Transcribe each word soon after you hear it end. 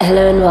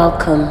Hello and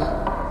welcome.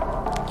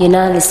 You're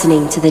now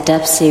listening to the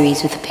dub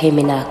series with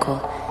Baime.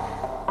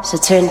 So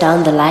turn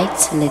down the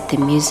lights and let the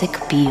music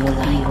be your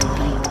light.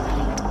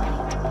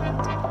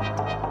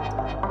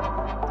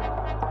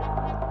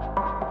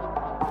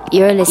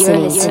 You're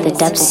listening to the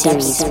dub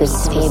series with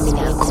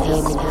Baime.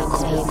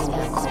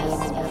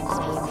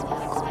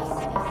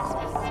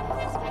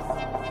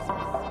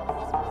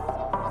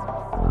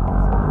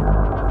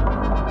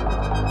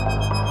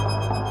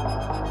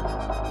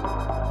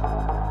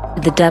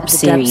 The dub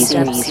series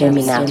with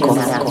Baime.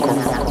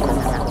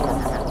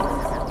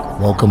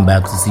 Welcome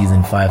back to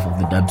season 5 of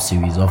the dub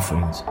series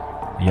offerings.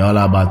 Y'all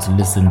are about to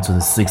listen to the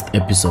 6th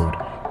episode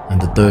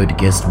and the 3rd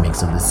guest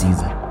mix of the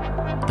season,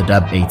 the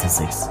dub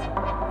 86,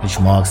 which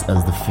marks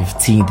as the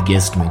 15th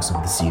guest mix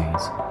of the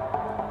series.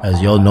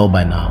 As y'all know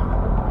by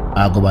now,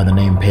 I go by the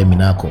name Baime,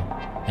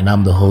 and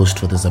I'm the host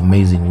for this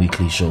amazing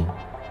weekly show.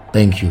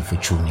 Thank you for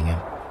tuning in.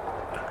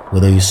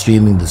 Whether you're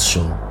streaming this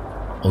show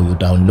or you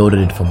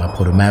downloaded it from my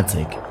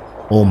Podomatic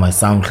or my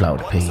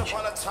SoundCloud page,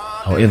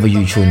 however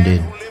you tuned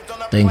in,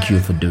 thank you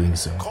for doing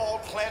so.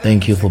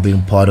 Thank you for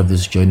being part of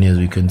this journey as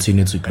we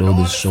continue to grow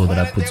this show that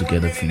I put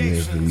together for you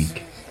every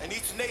week.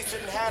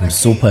 I'm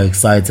super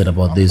excited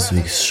about this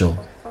week's show,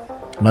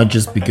 not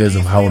just because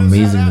of how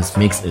amazing this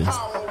mix is,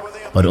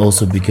 but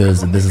also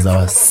because this is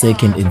our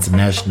second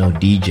international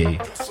DJ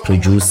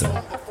producer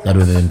that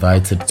we've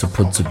invited to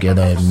put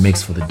together a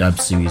mix for the dub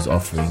series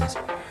offerings.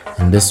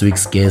 And this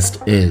week's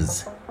guest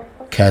is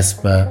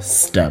Kasper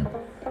Stub,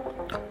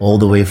 all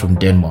the way from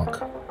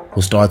Denmark,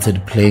 who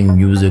started playing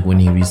music when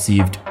he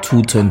received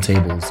 2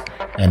 turntables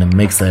and a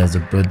mixer as a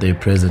birthday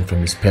present from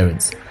his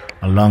parents,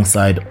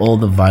 alongside all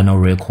the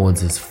vinyl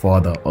records his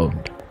father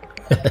owned.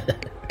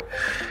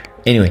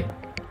 Anyway,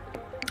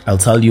 I'll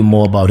tell you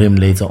more about him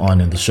later on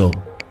in the show.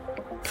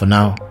 For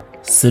now,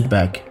 sit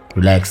back,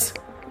 relax,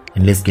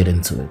 and let's get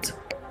into it.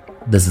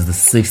 This is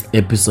the 6th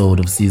episode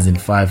of season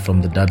 5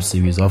 from the dub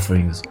series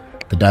offerings,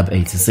 the dub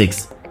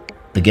 86,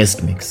 the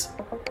guest mix.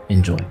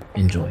 Enjoy,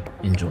 enjoy,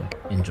 enjoy,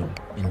 enjoy,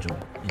 enjoy,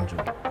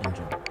 enjoy,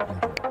 enjoy.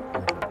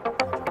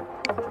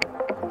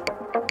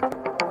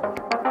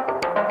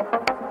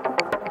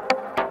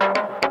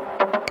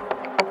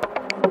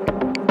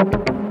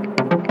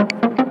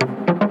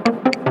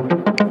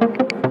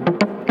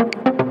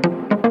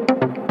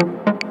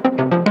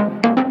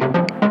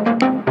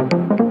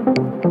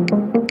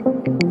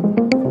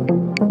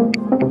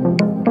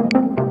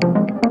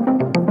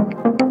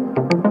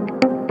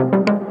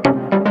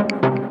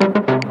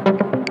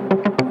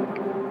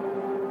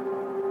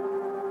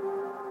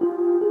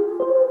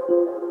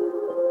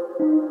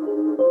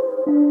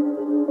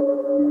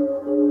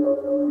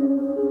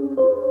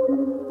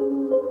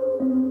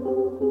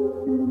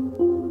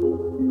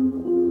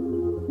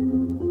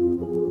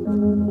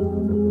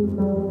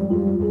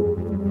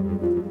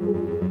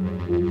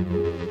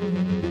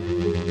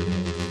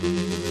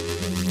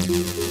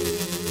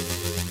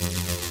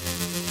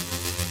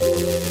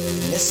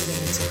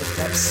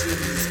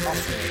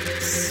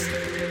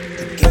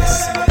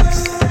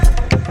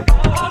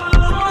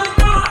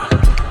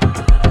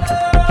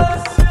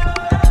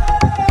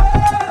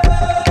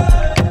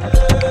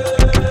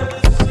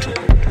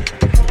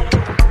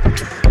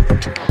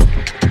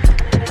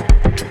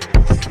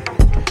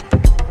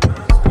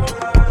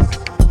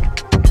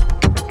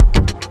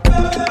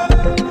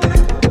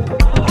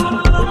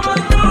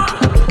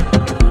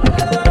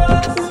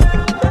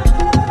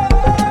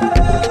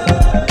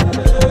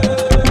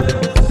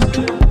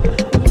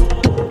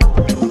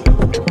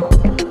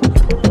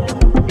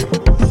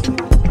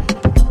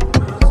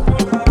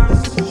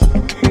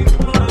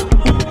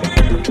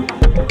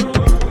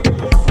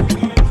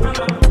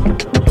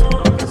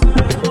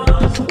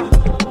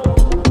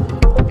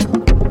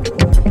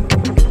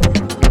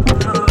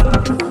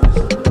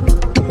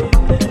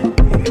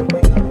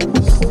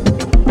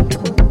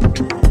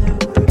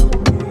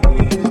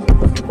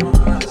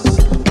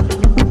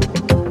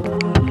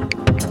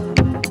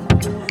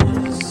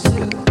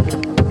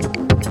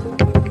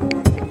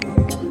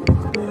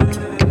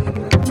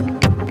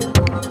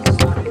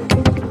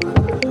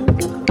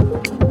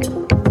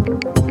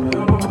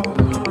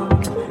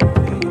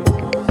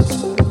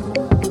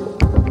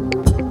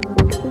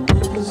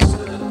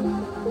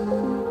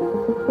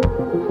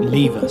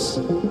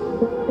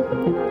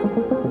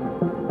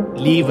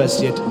 Leave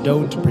us, yet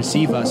don't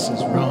perceive us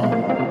as wrong.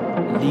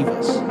 Leave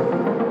us.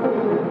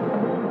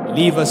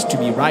 Leave us to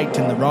be right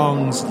in the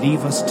wrongs.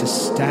 Leave us to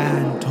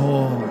stand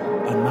tall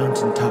on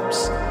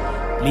mountaintops.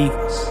 Leave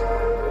us.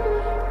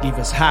 Leave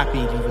us happy,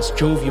 leave us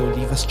jovial,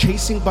 leave us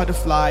chasing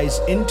butterflies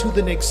into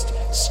the next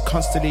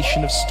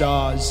constellation of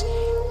stars.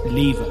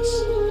 Leave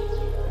us.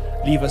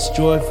 Leave us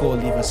joyful,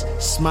 leave us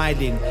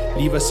smiling,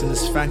 leave us in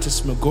this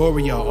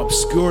phantasmagoria,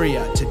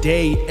 obscuria.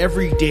 Today,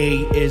 every day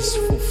is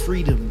for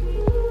freedom.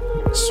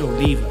 So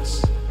leave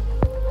us.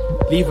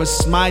 Leave us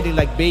smiling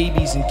like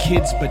babies and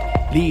kids, but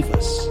leave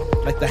us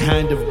like the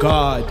hand of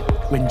God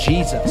when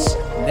Jesus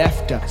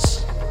left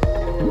us.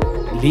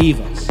 Leave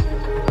us.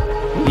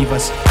 Leave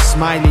us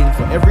smiling,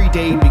 for every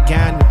day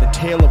began with the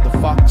tail of the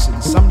fox,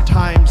 and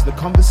sometimes the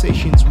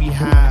conversations we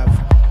have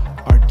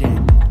are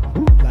dead,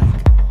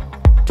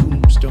 like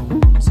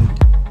tombstones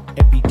and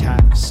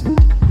epitaphs and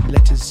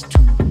letters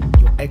to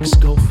your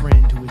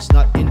ex-girlfriend who is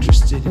not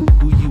interested in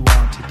who you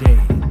are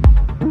today.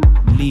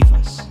 Leave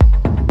us.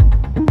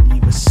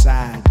 Leave us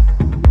sad.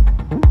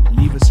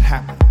 Leave us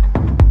happy.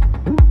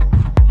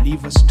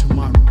 Leave us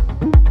tomorrow.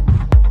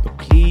 But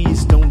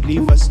please don't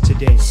leave us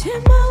today.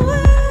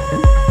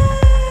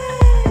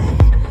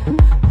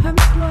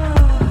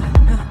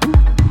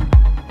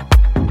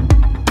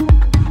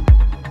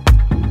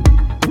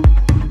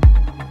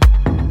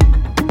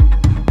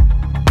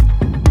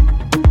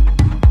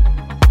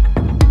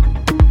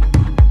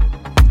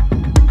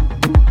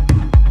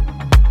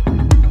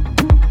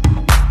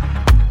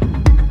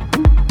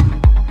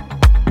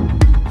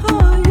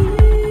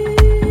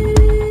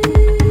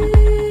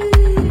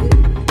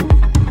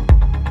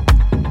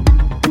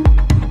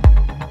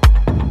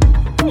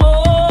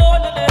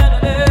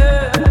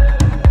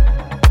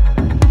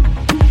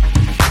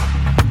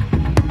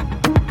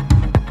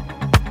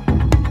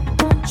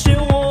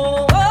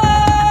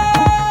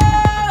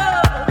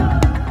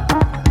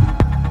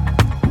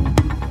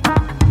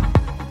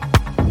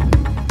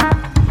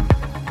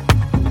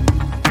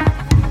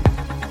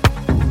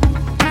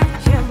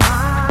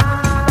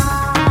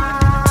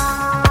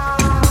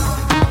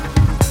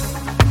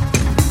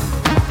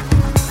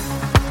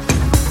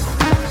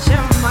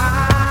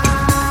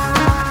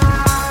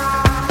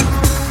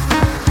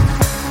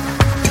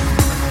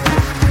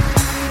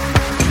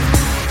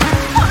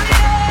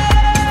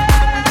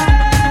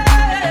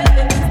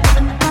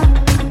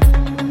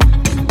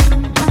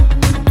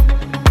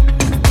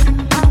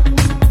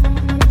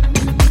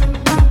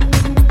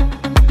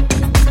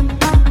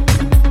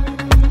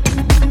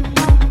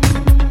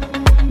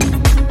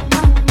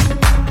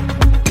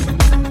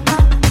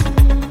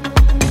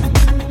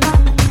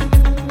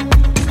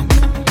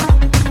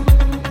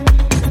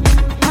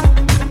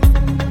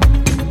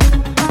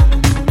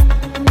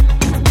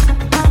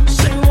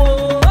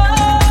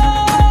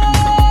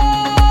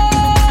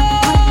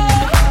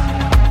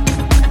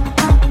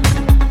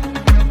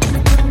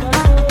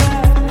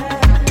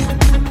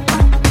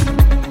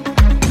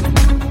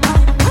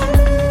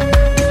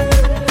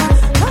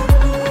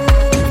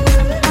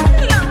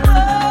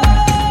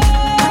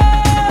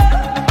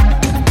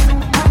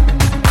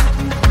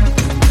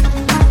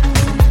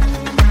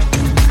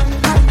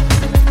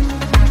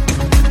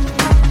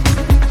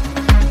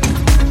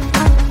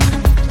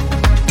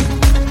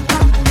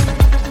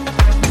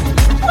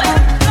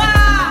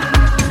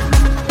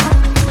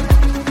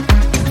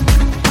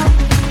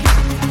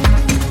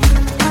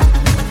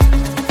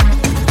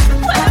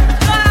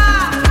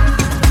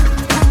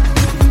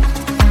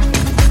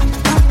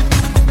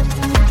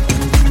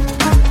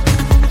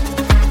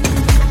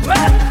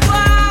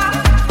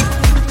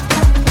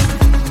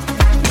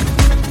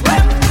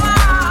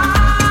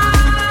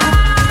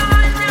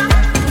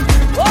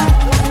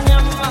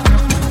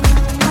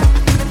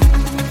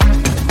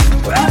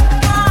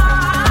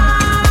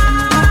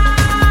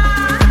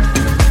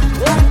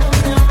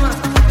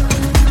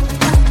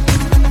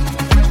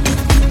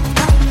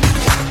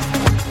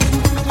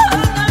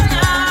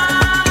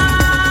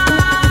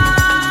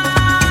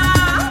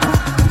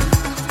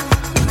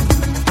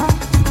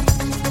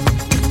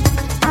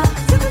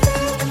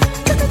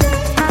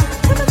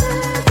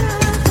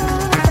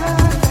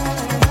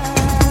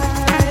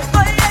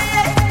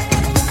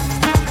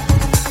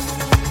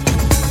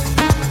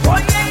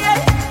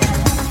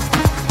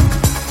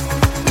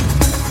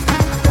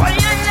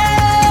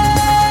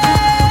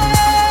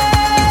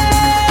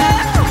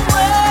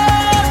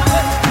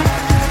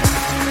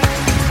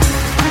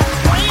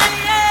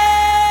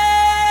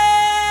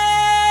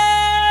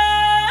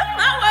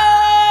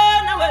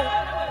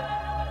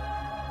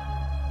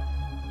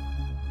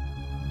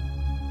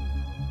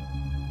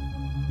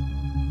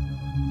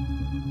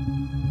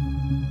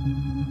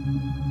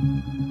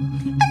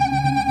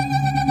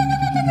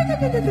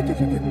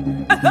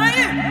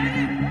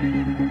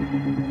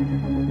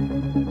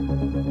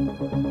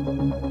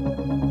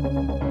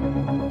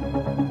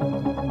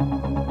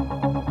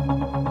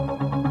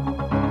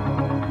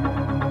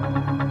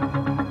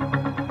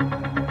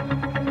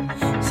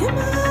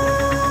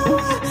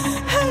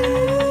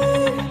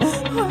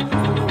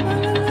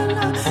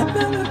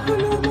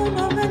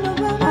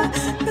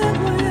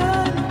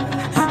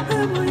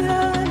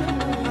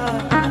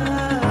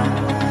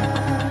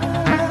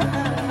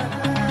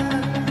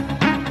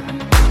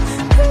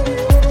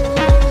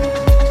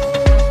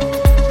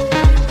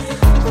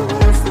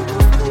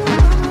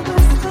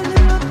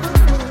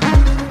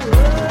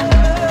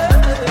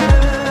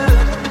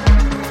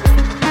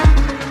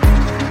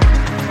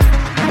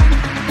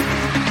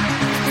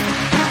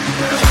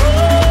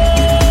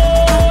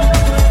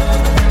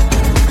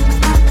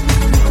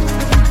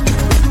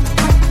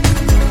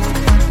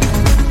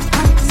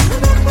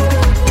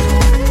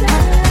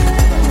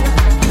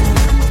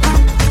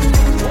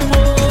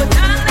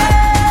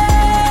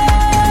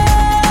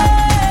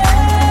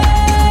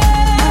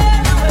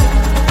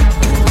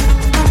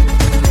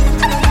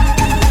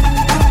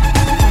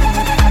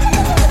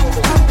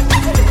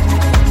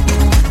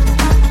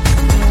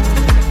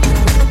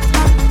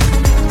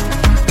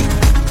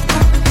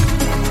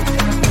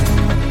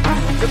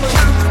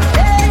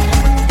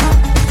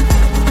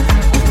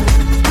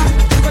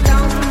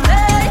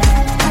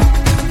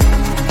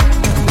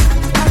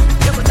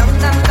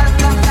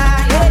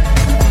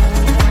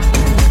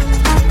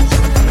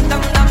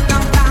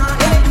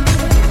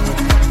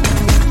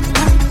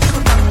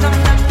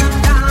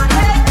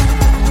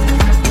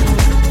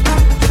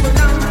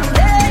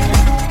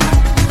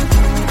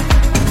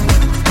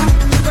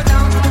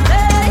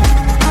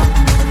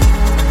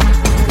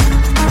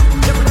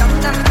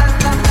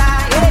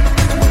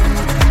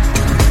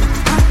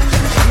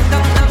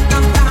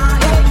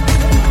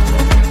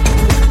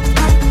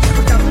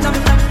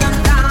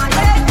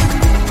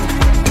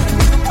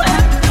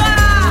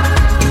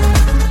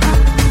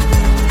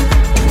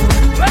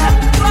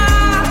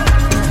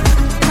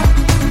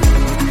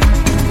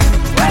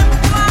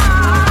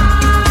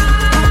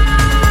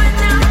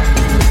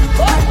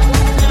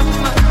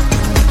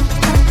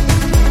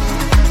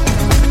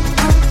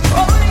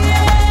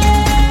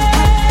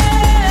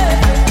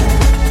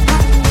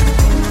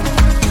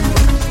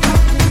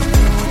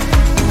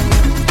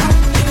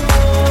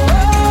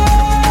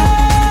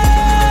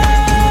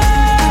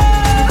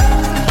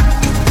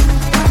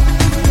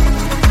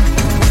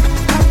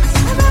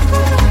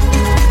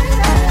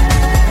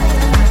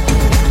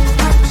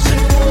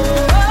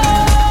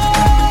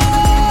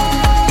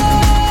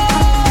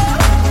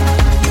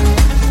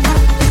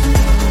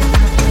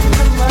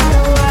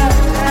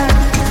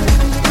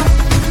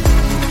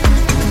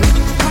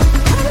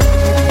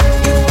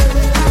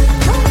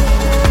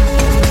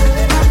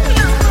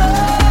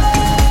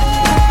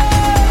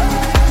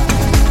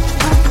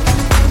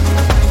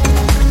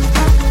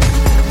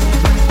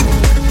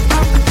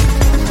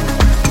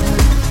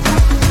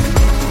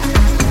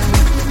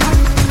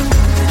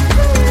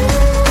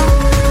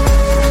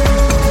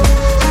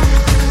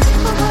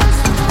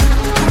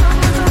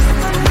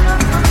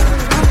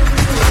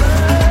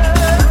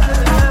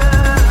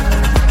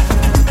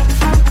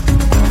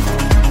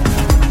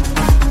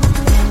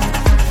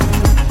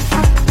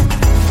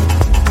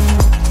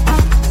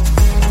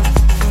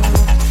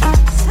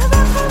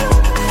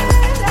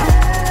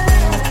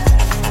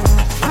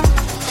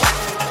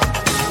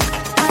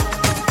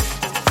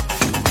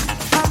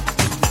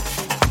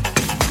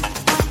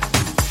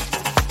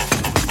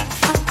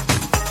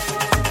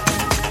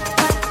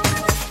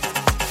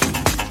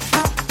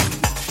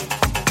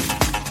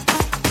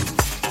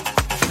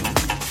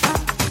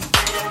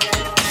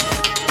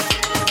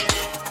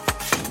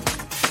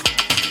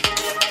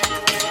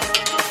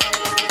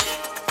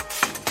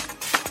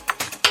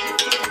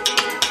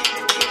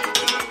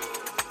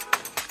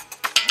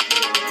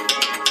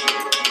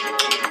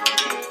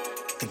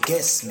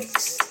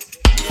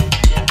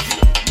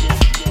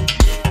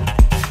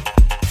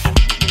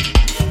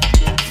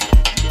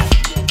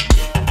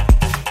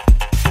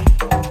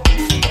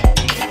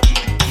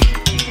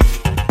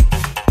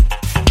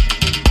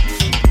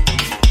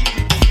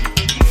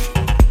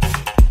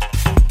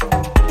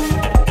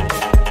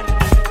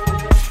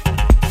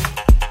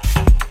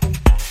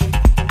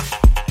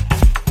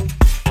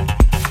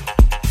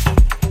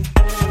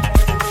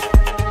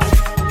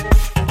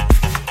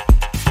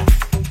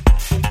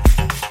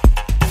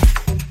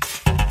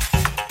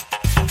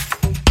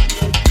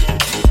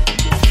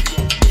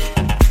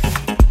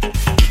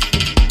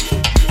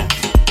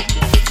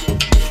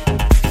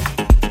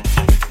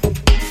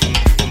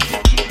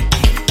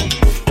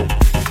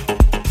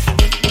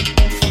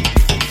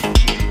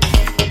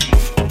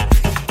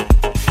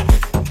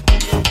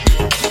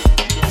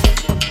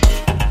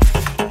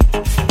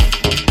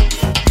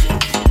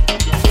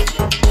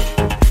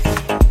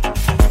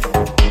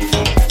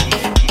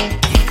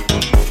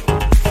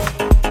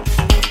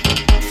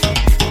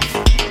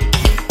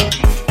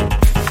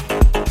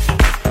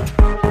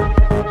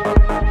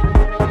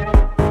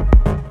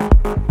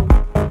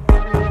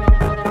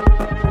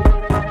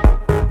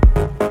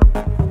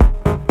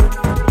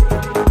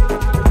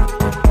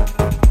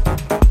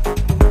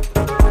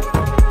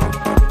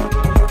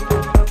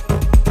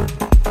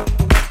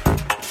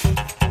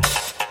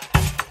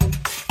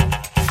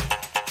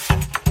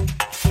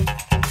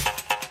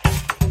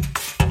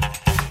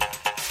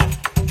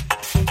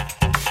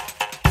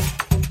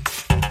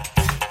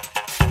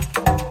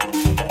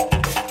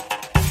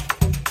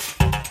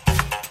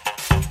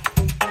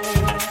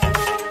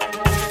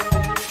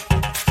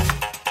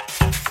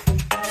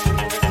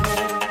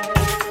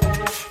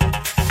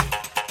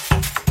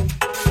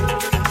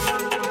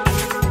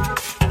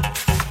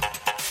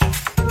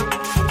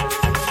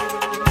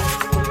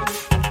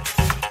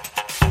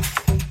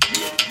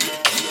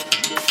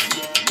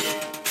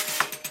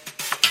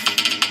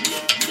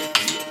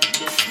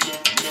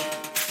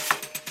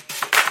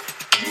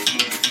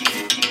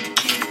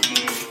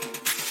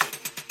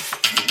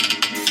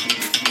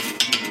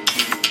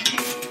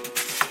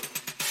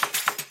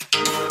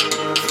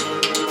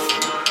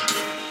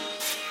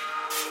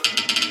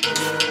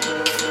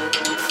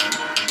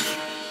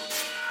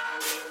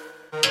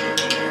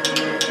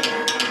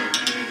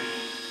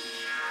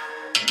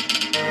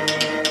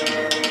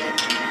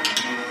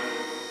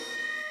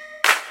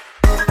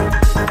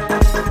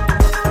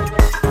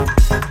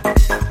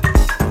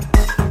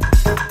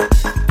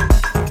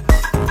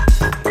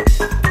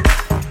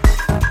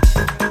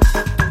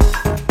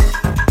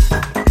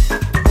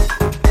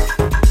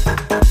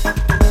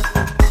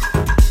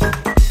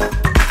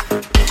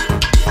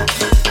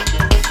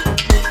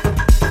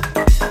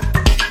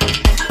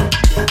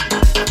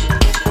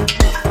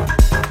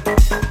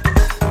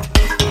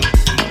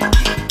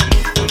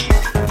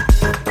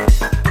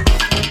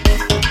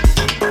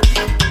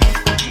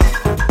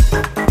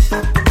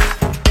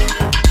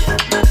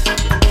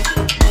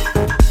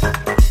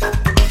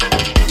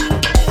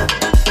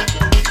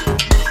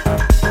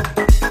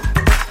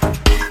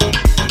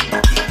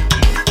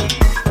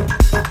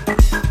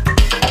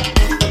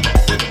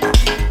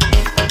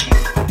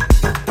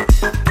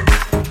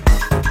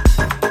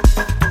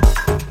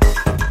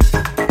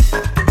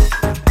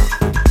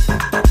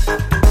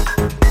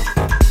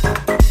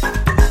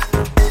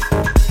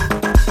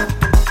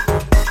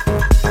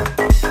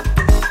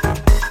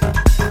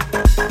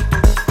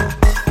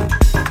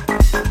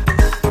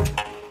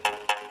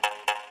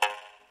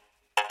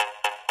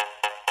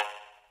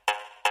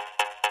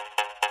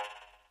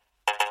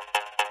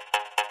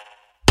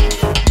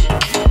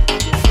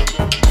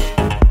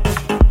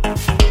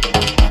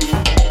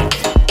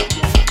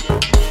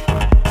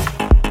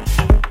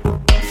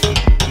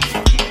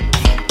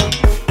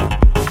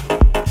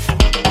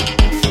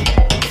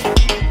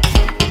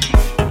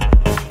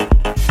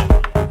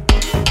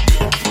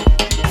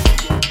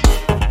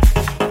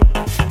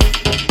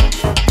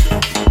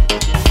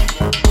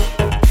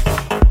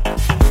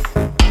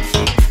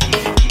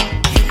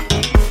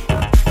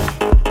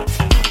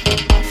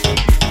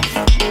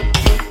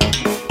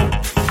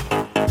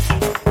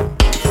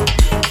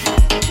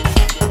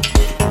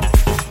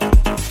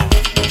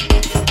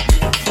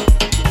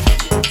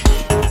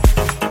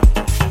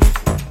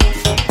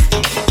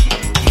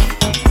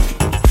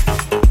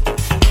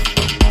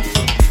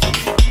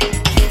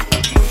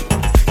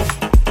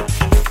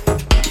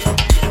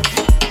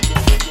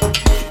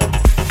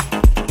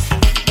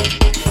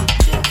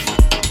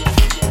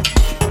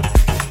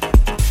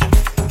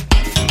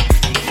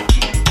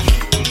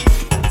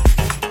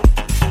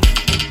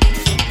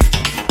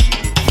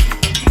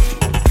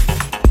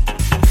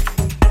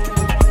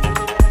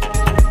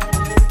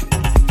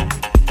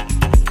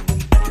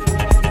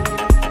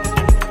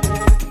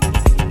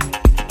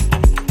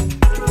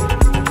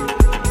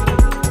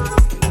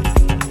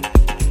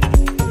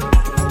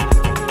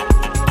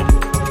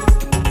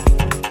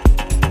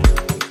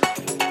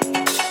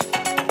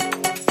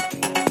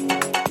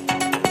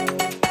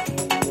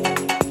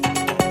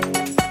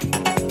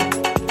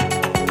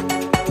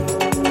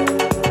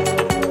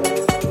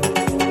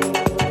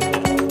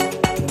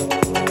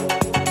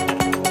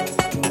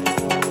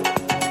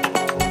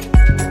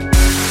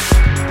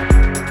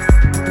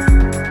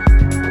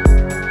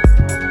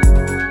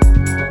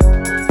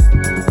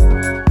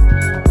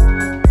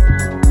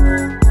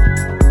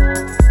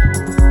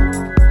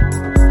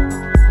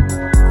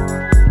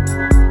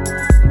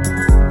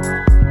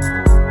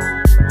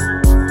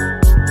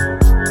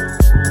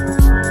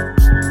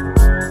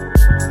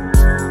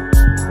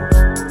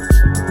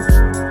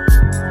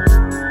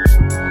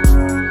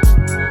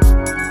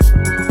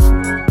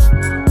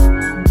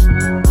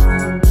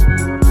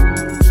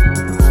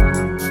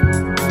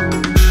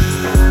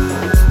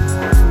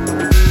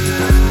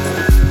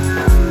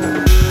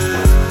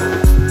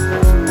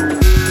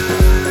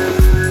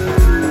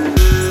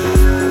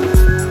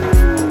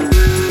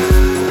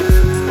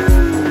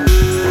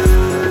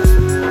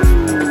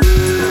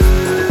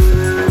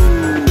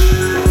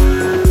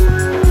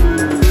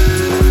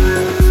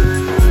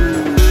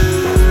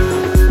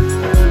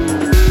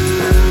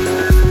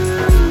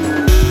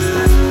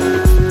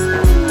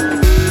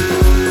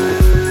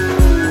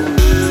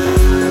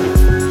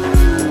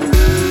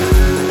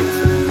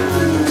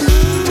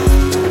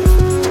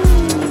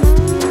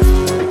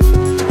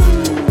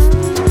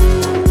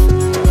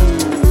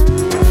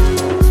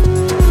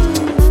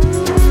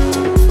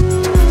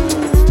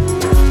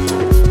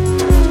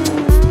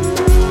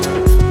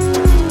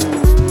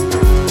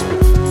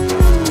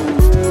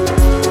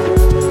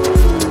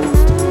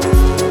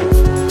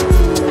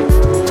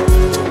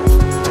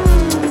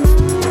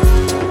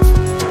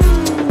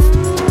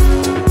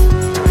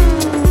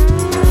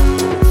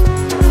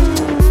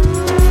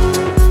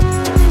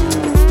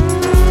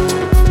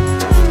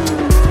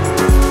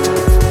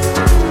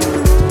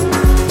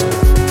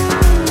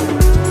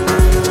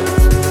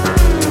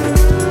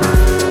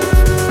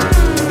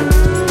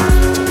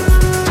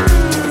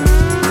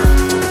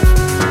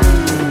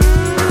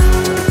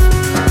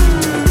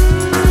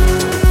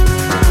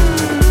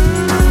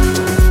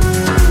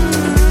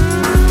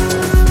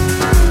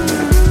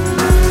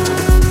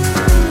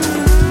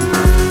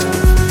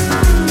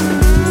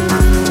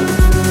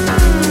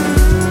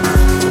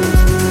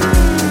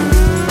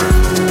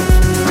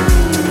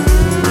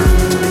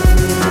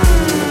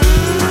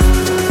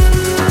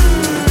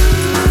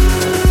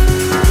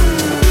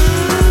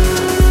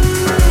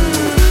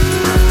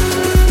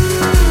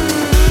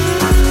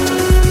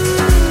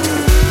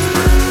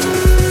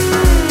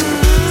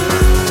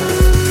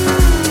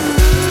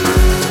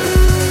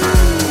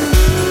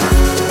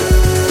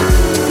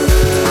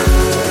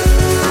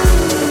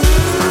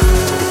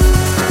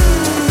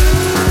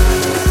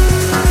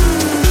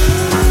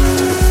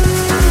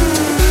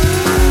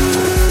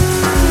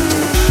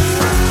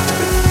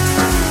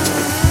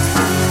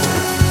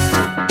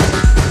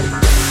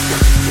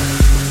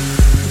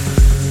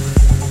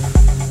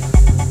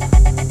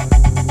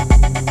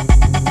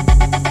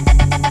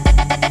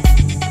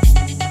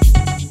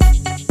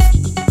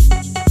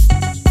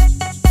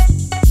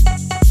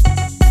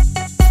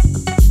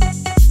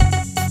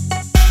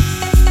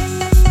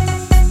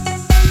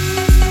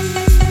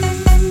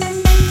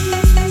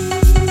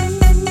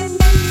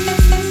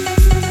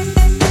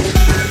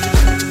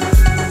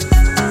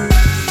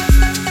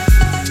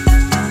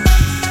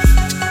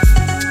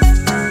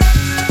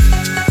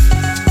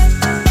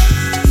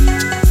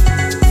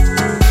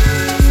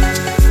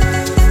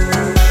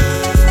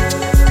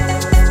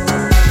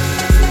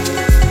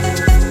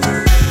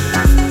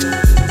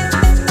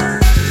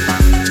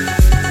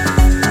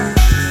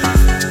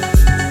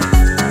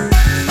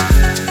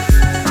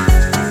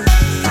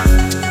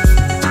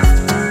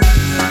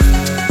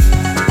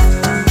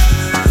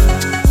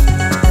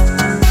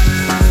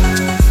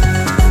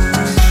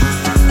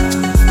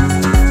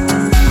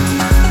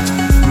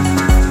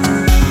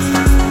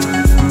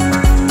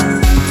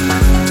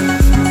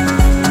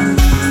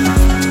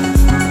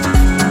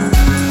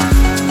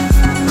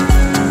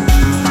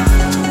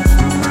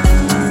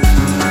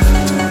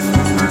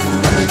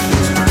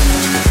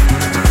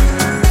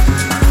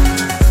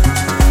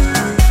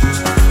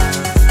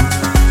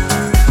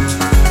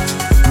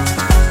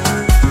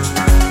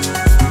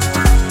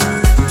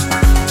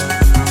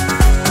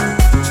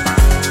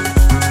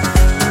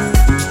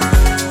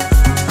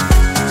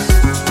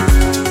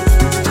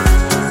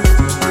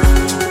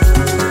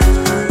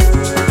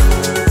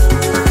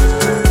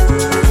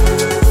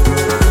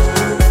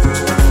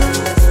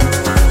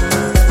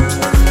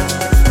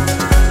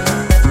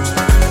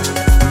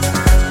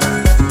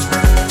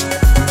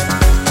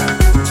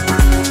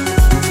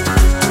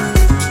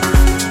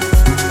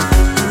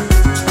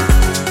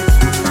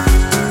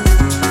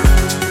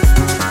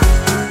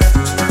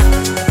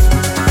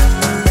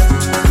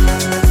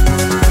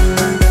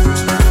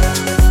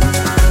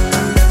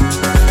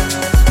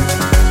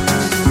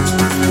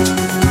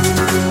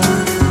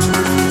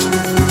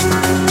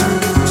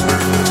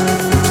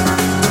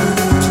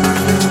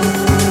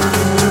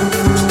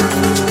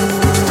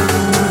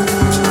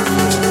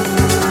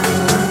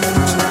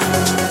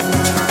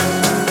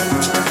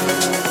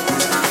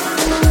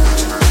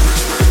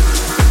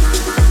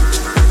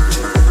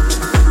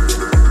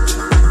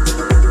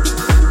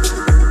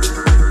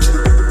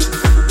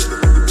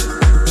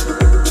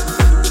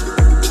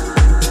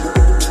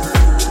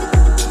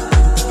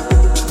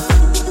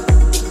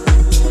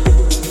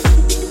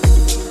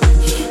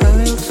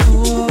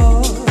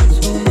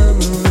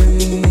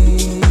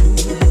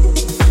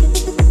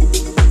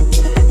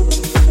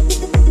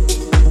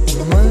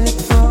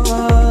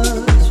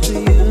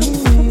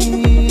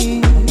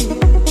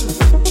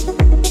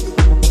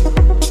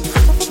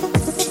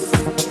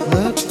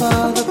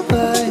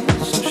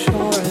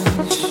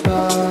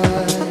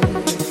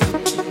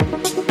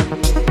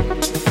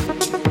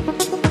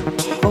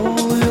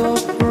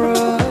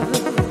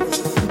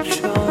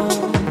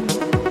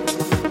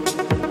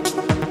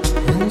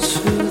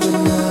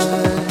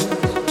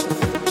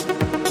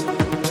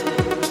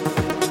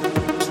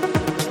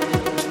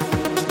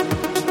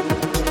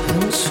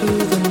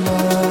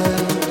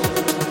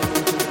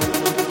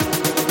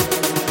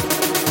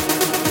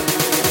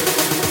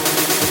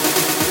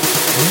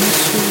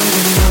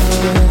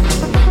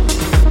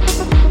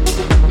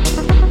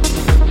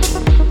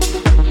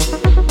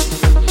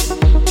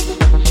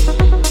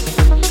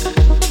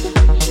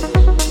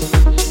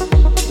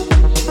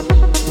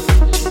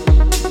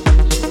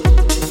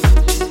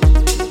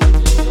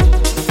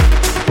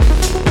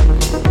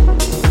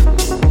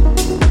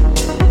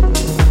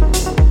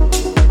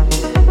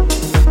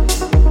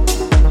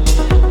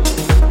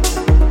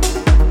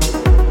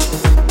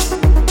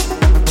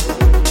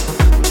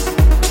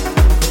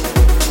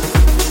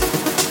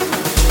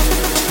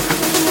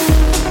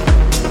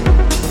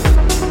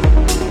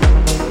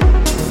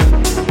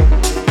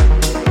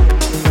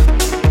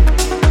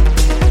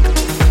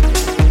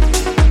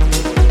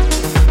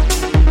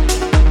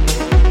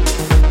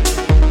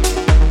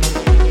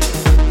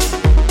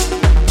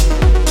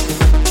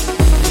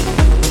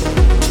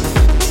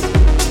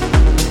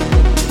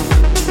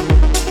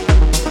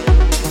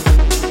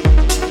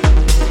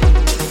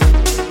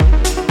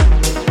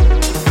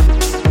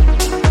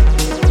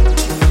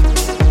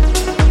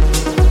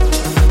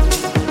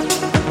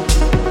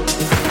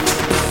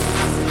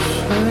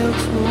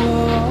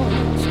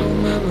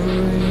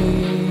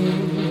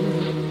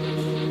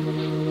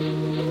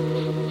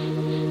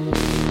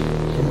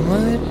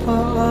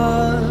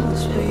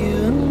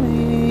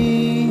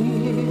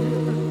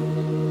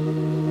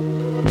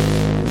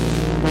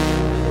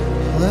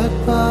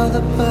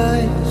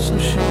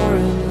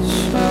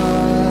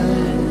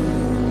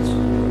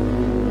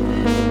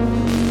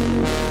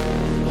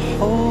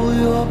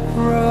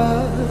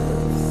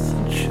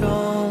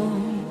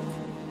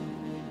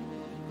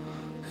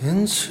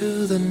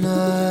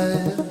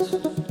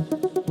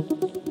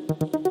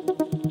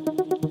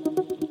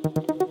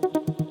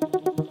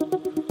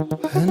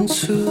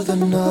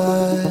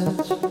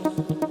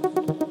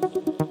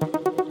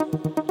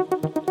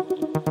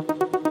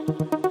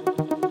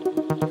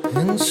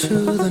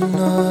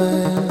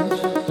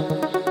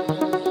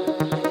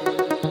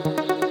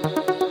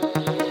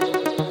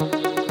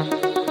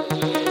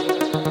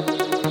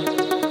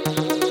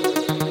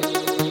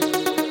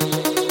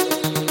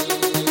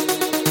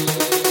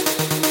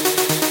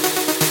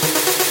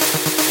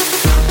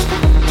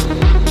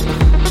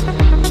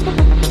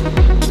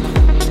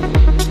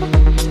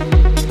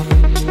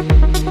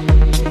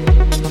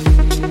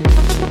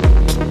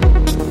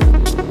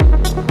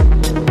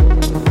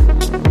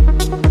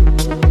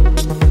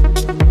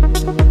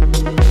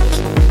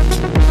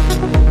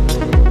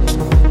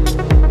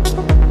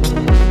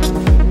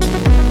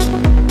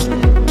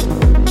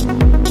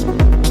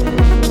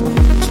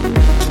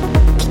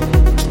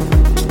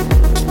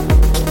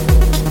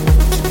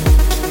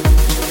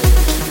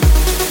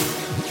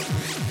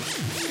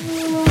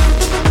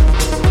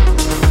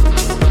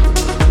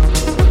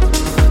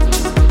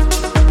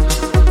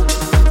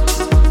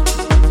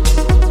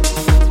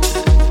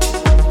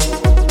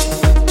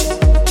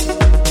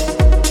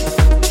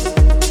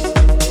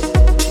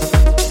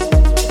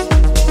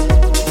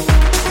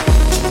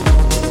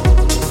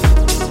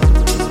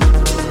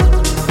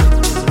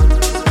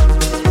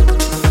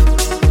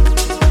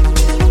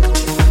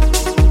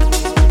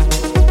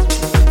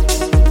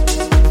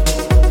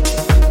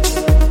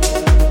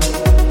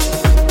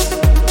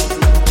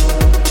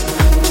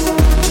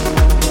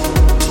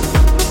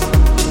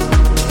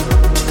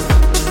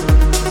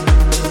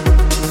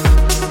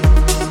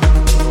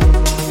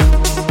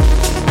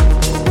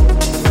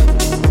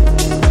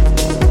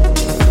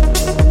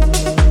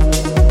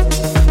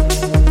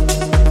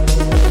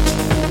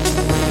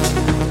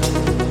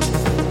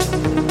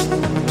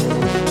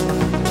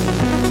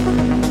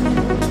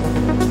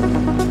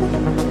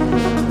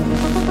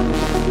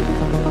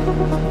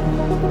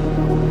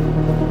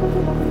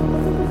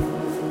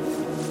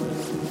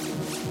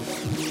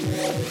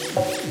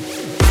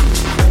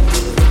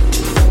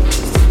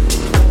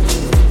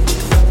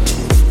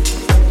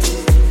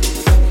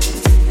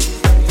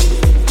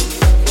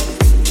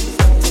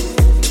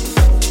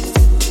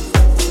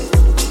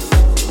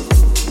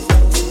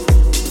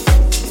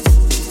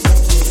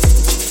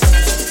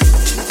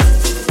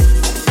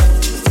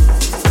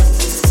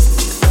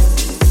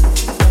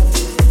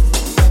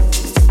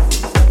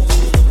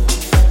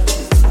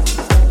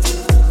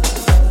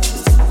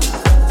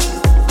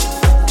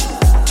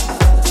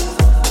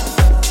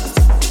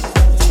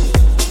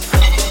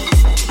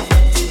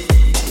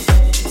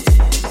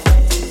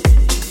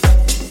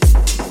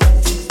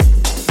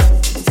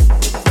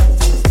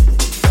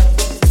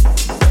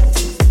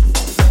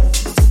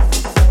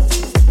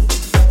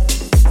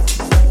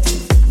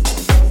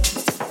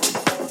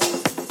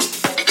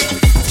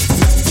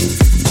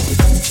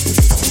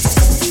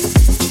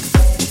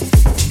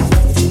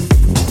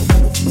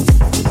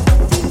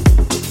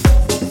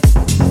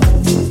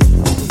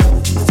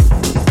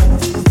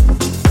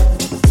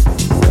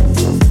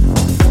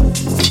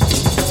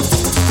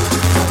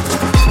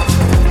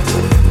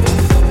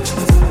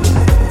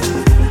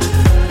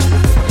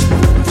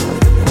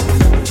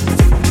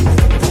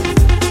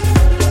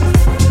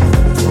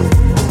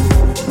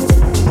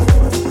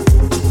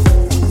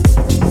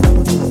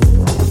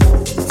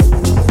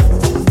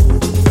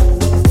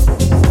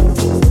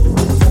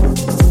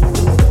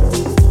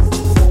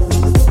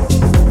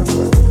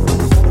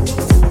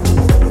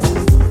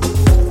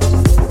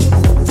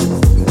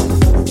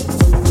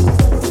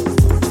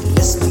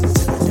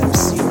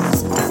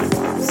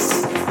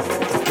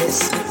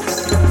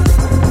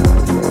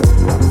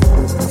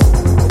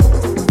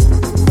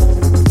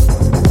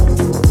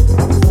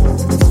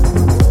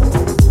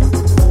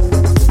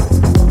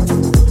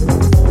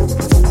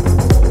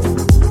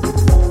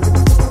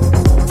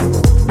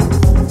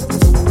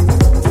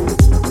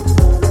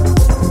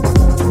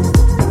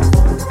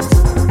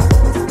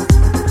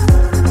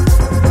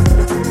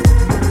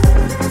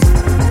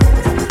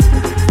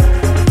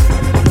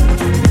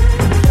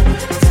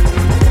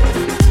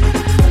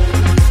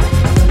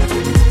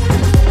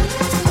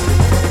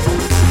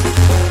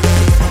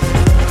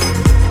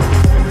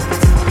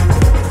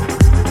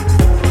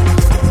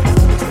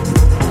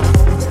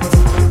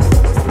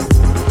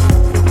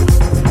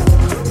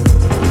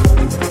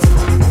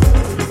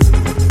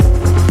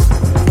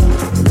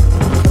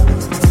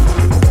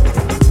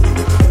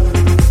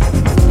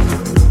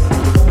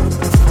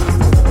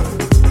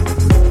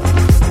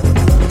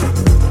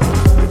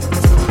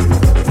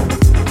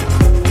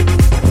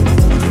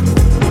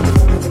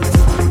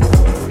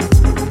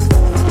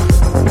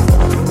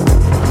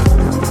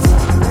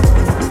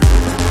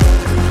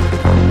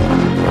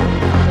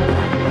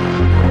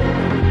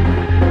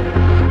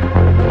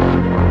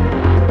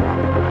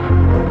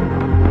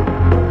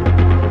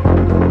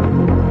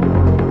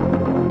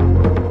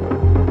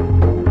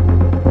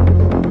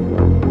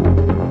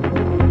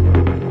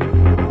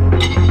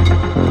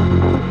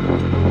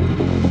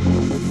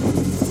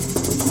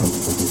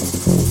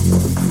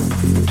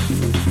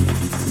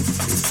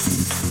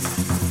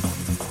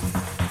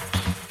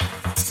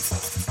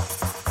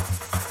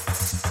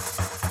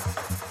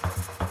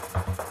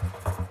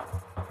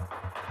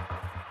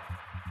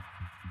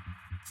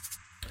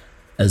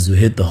 as we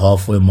hit the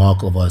halfway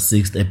mark of our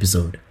 6th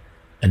episode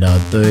and our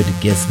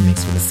 3rd guest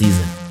mix for the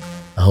season.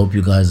 I hope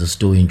you guys are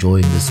still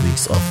enjoying this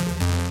week's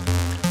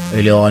offering.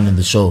 Earlier on in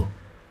the show,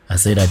 I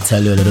said I'd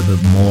tell you a little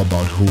bit more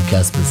about who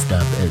Kasper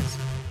Stub is.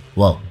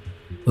 Well,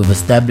 we've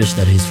established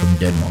that he's from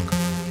Denmark,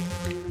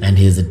 and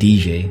he is a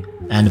DJ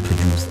and a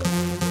producer.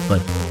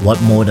 But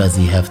what more does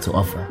he have to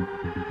offer?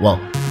 Well,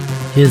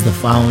 he is the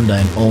founder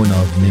and owner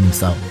of Nim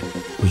Sound,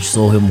 which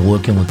saw him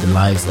working with the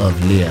likes of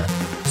Leah,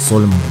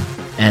 Solomon,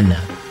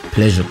 Anna,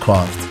 Pleasure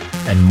Craft,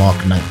 and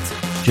Mark Knight,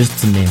 just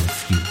to name a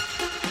few.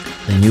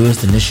 The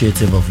newest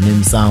initiative of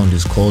Nim Sound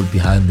is called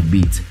Behind the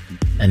Beat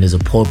and is a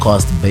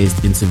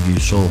podcast-based interview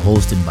show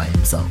hosted by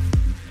himself.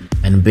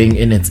 And being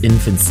in its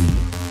infancy,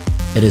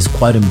 it is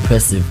quite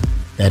impressive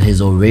that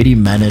he's already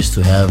managed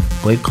to have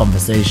great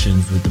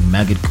conversations with the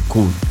Maggot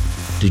Cocoon,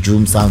 the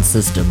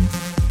Soundsystem,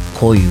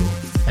 Koen,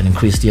 and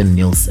Christian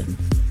Nielsen.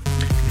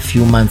 A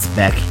few months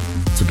back,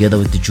 together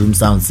with the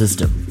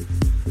Soundsystem,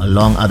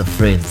 along other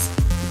friends,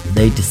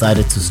 they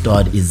decided to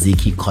start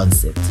Iziki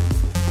Concept,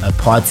 a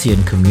party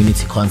and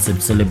community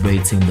concept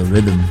celebrating the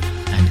rhythm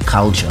and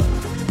culture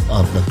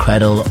of the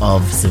cradle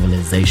of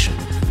civilization,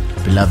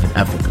 beloved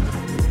Africa.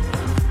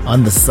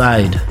 On the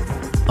side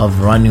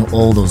of running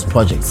all those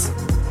projects,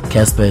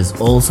 Kasper is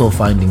also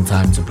finding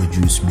time to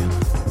produce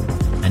music.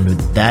 And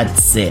with that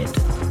said,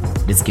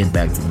 let's get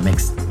back to the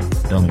mix.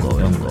 Don't go.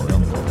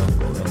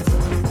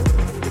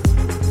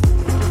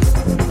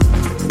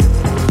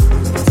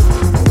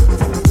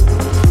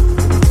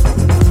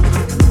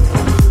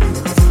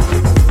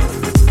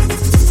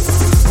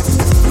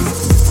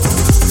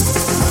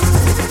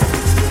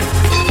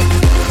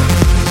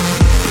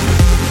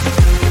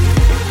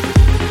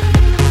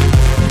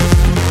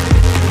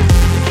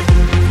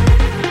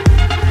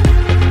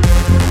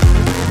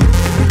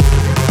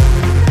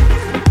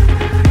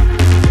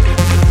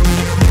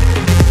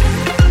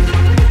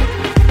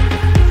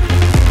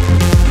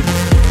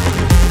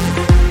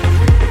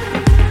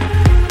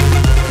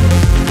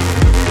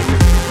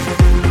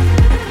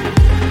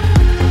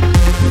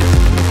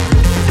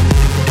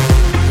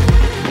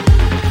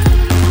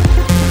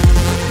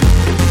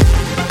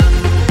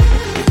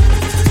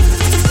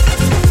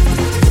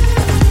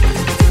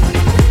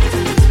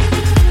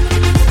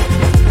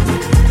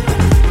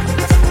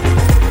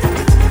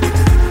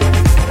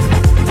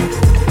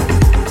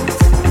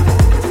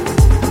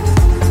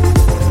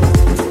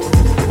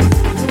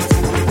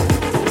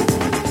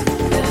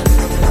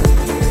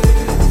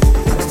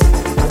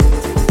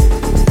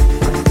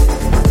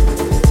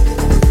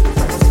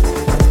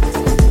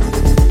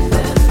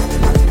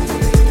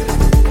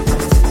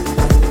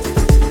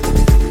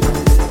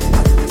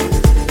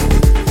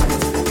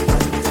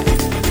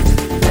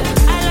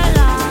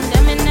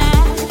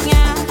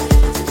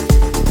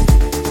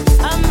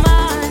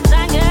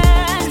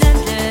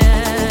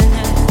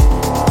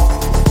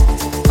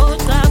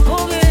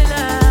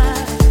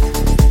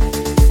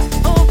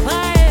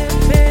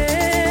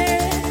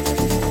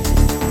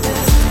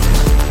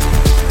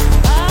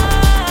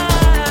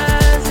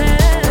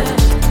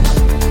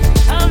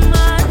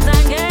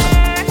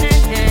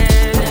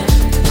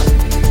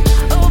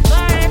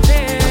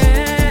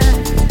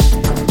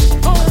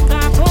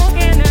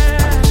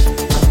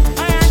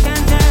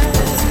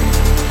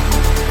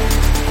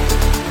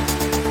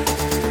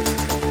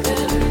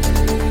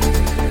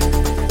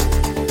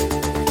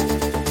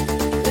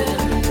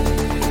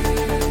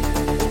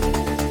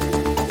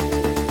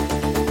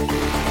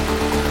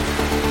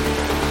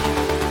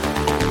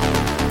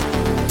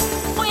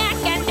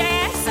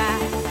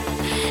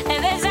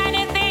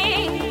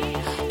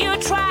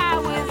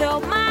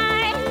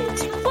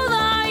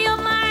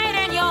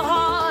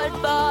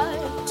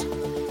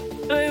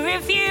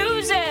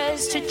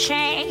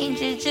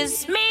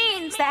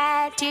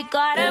 You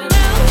gotta move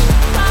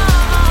on.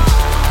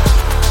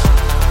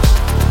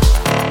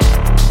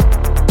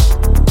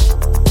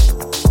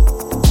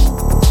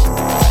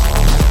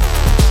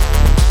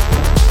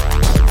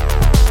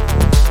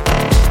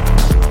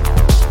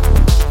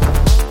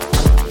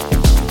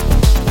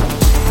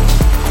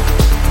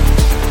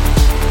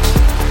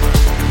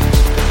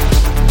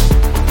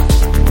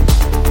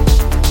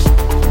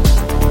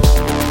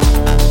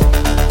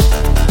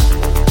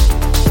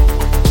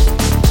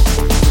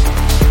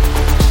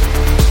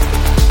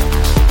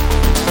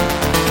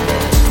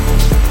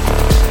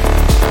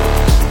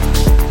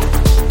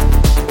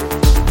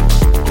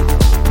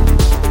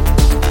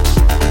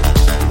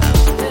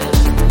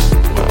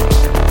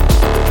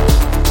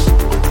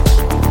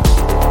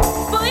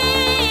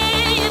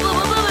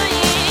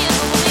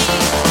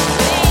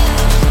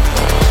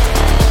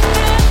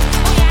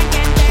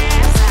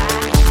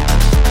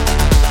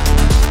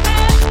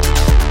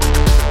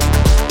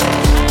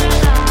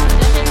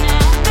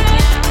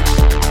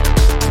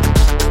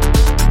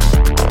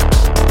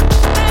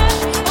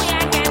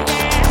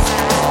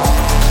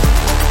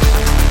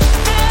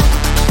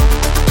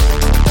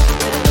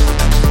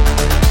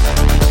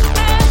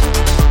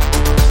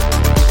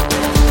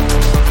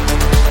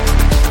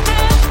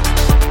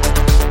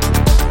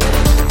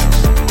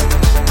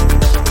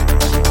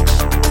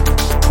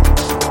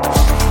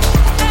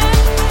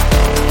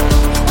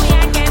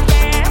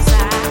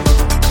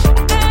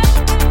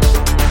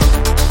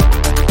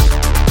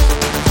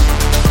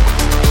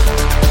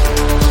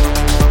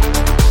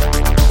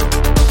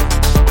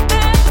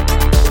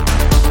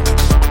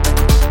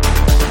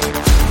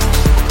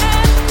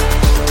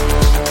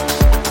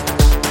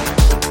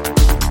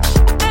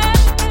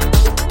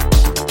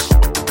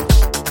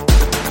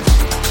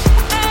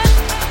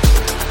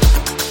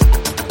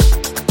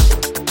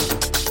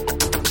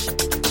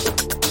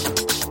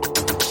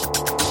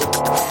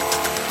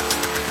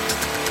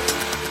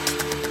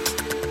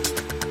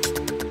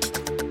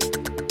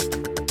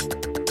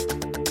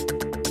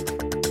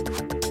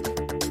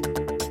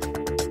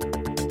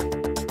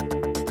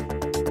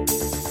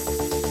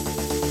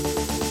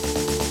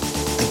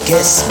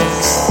 guest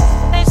mix.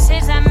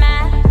 This is a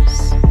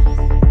mess,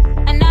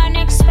 an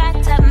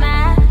unexpected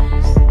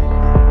mess.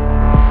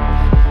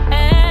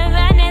 If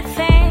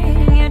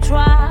anything, you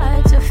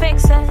try to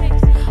fix it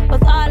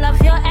with all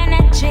of your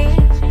energy.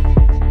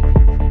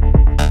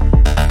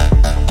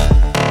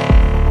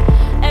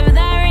 If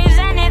there is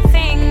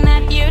anything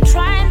that you're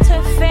trying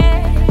to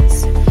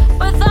fix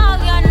with all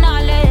your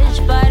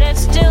knowledge, but it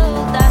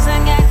still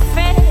doesn't get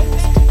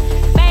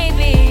fixed,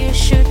 maybe you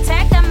should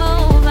take a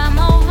move and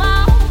move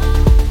on.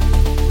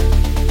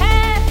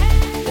 Hey,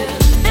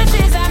 this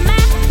is a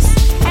mess,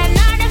 an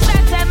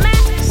unexpected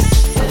mess.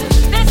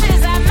 This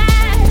is a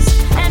mess,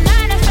 an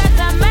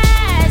unexpected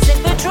mess. If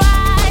you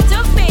try to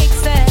fix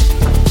it,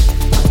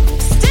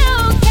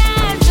 still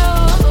can't do.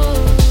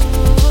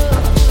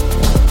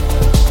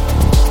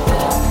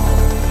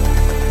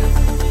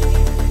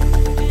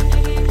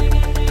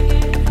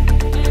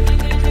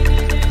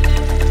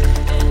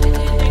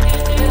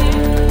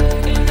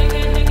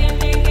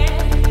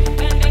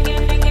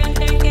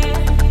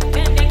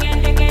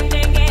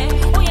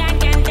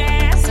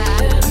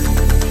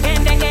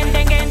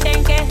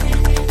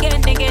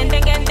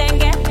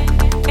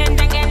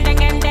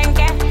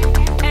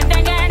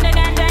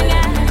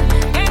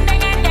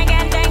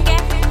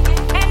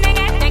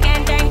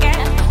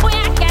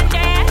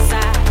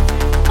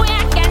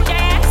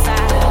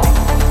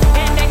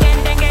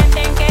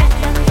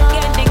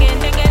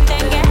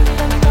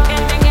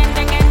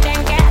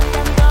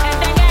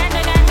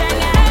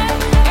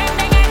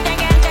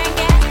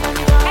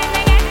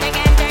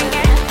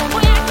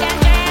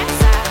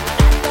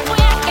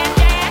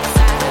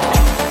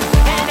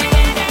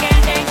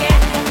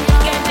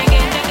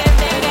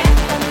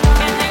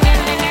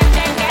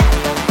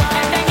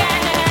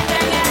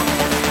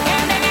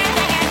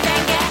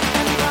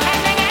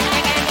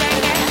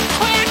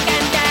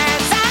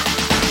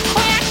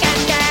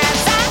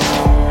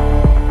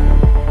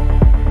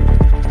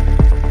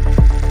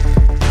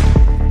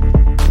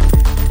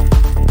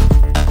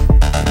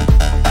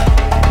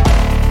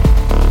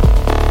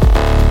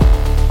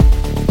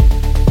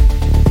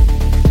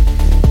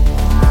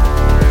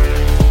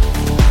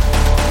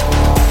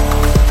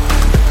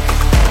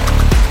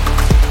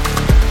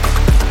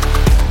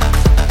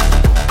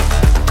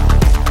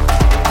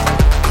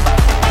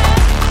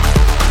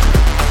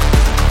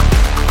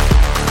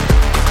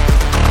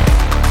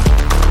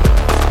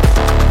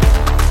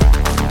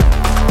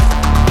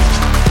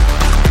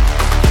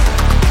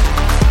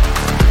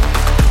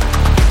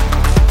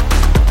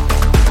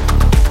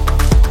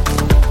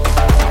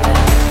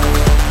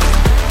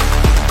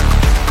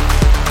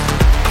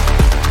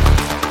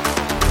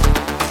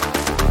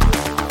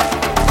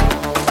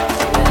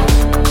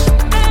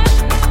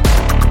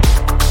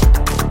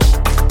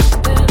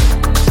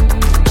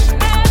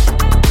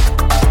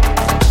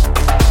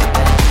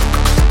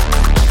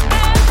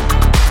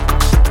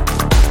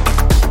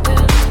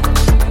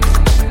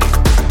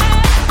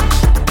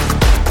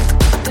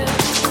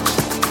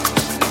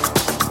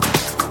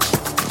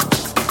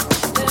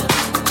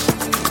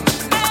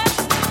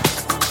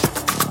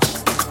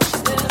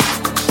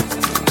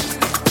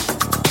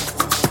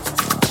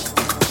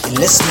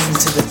 Listening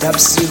to the dub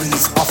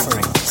series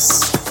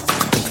offerings,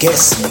 the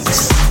guest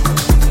mix.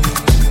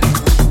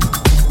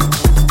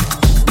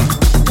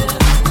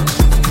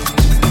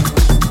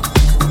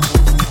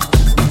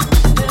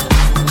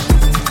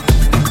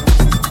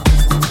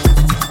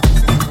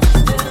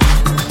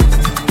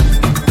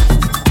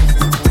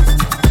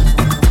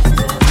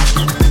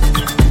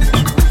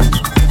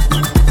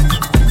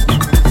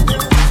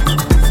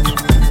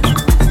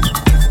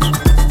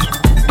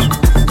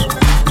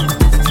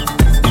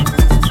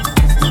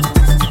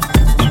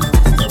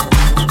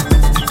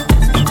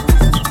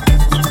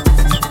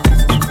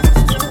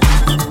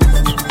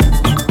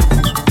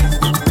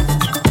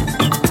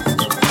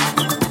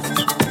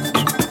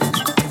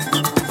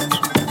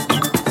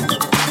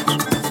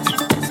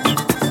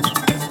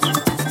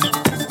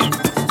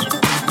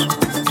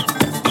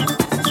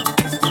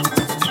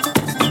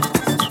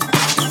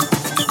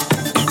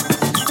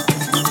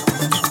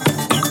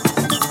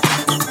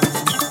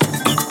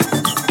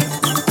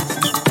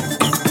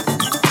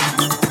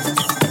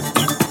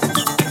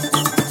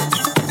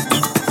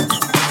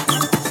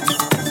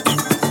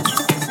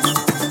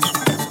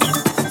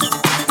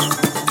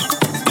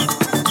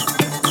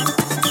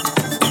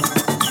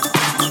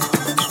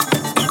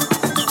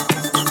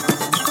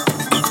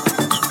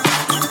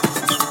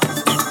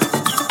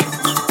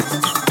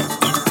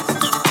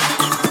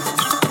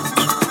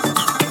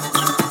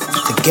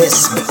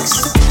 Guest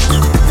mix.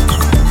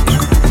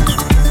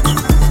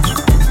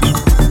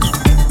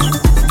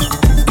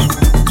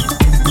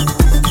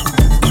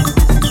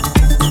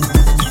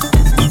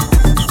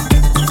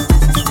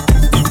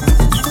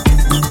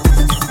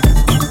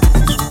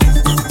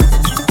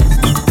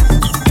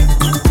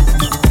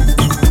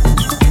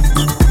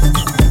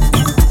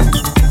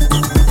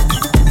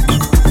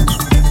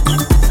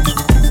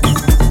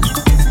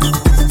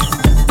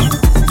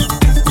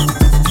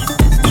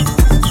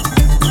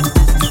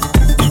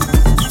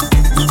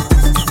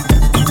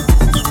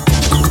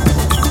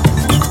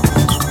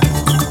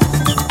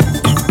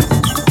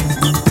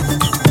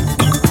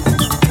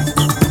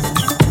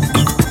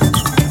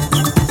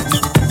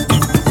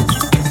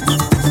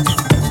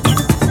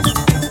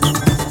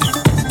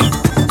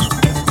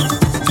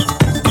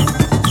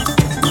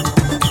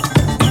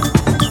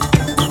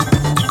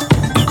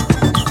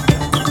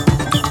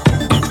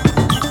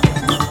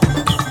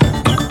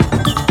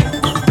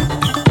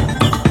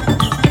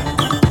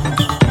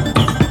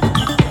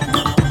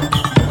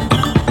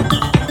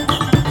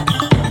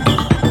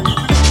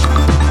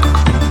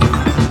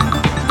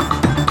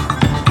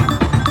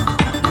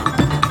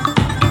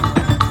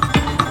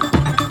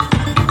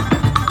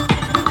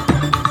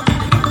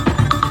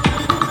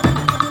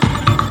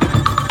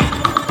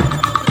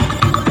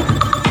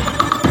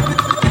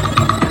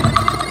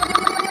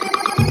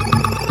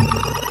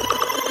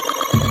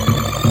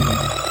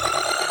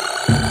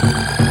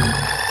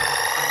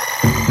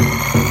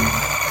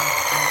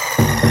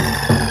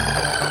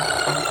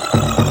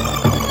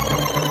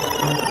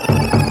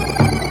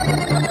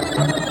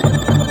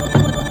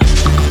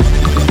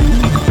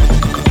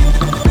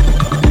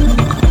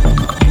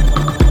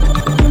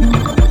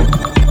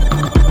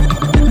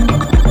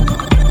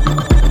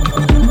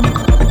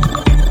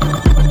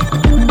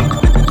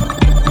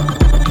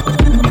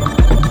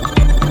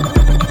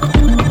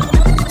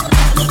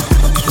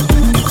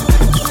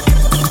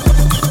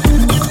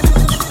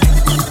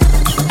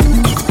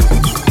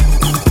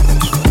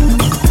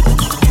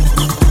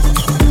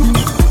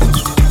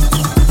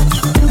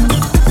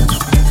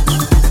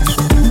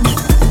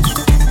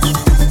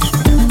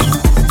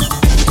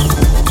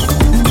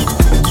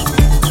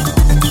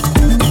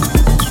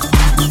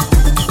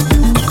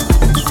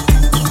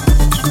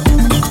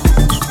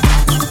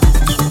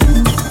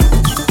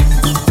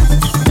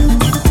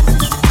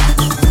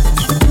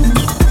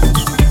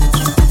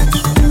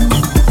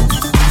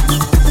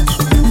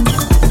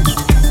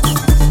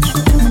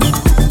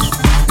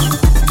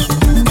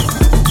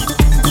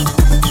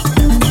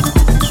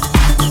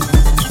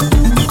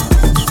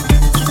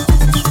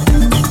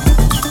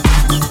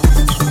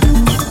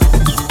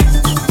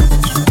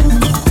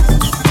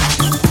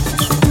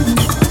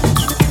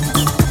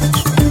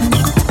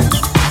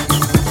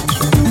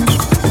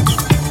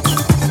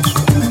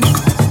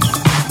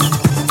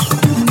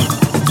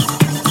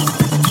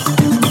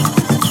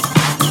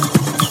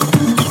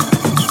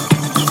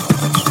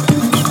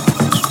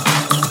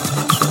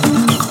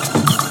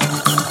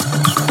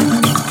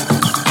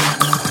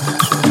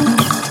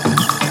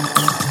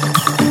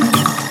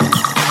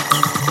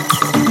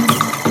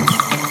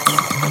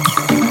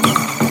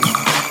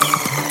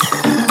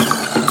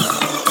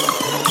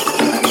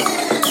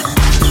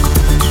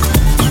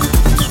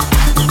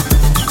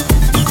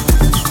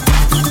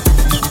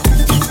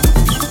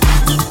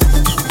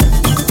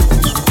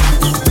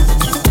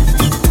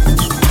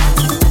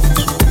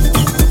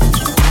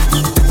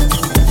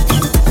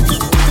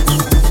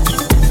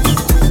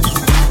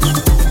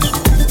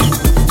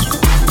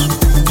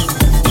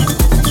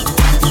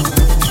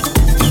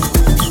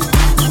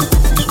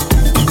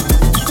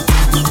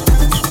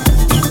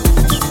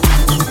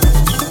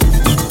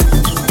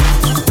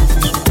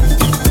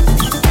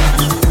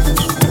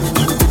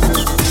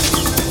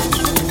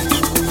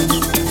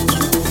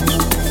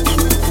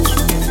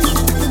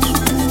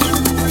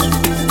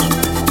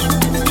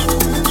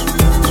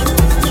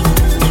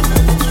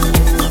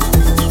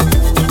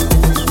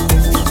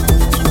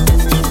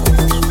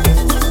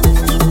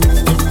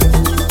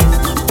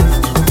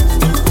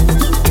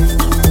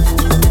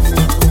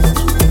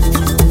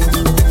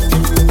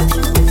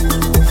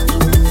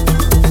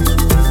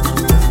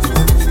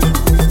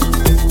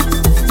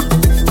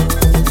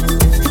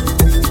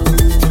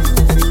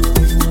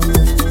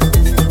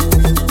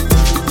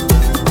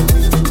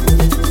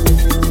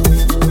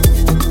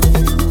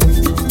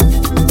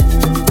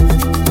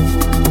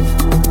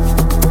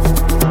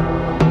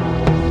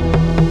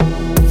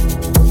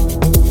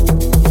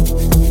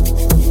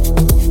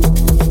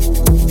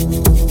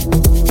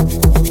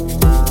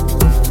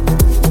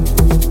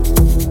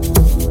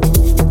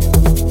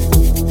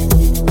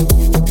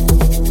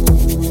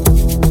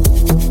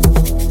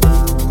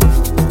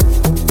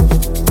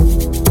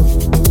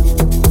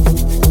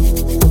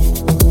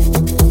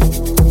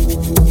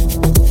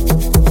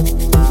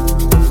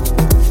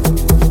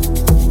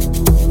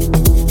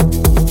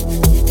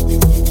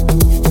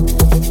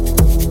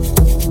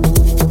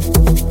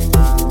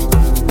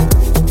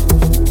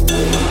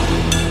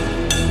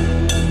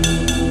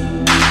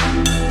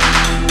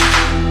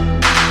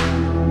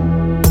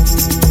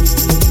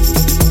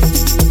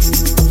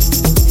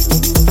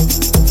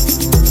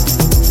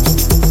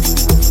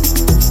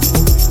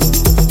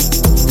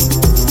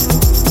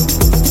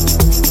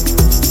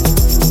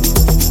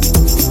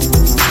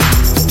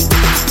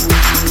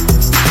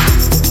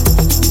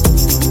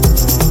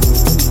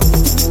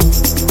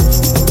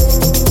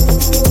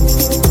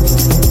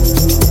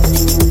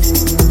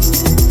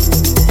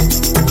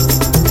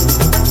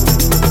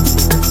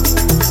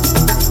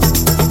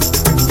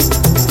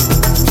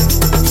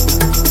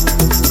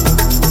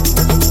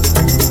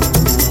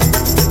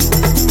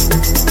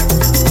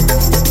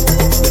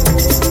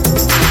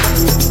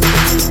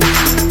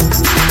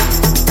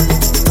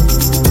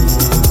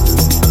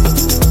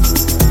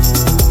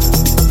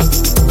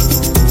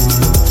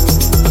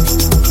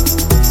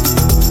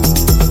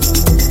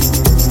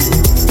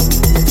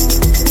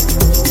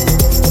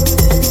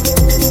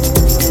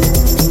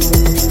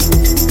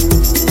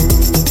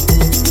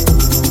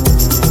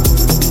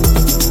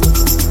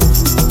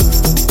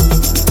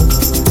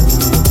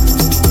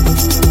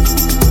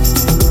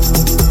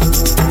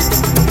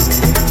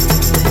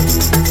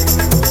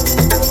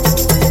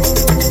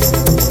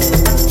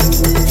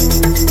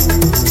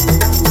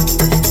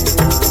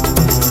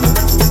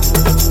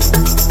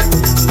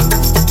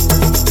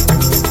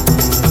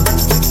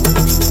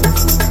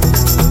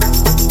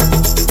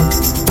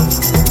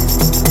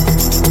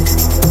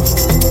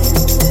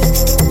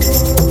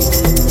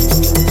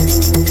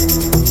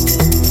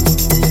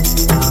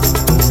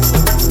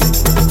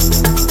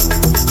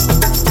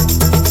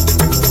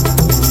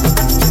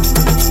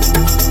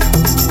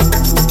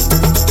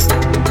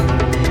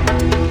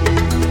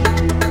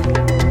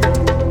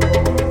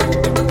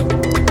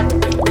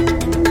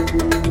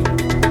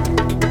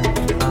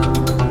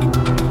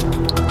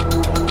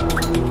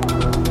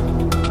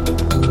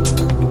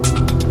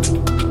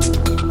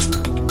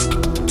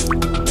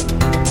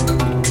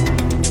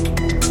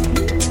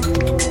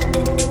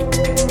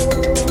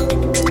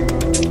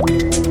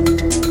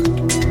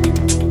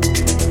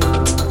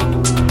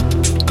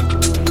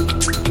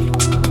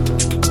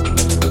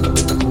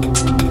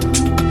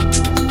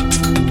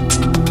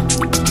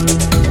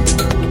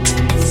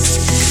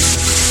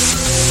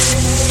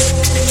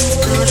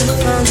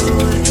 found a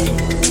way.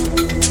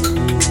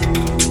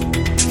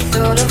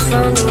 Thought I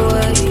found a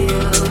way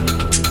out,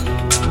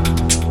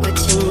 but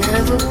you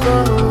never go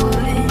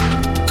away.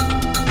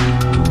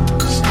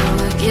 So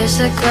I guess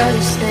I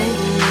gotta stay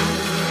now.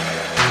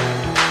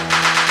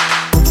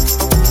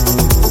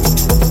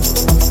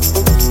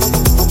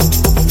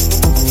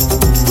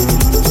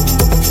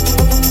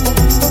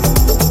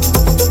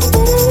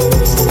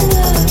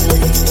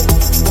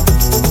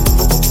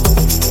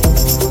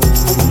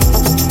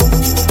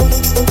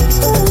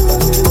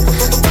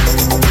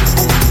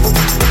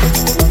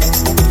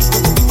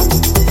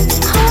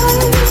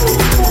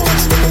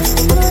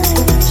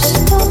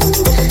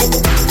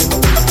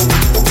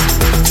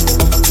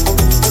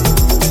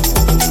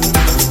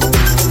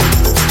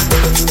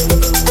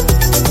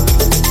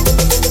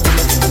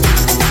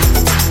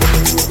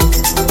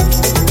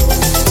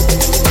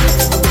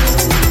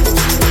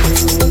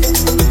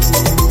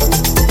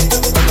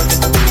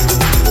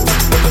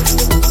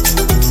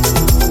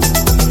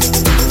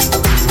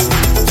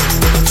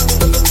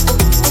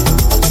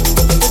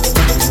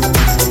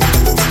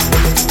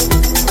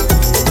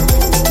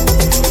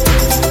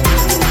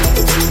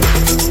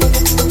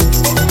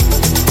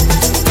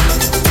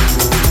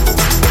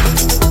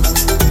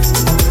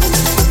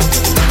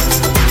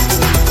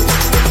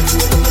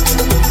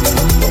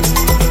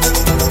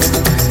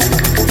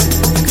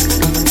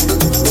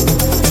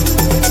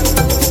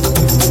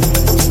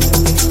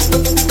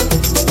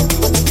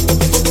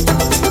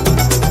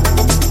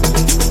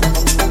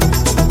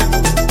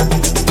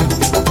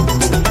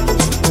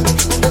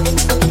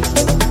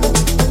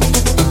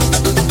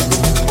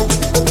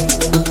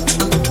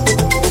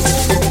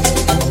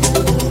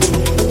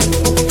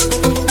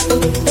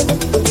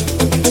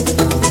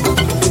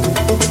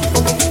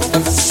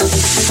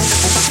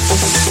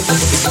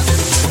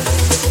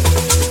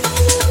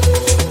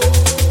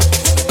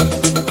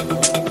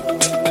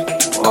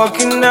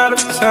 Walking out of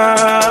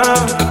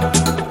town,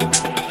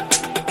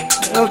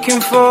 looking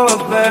for a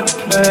better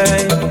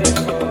place.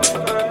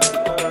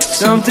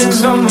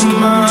 Something's on my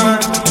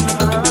mind,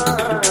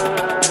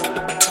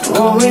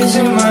 always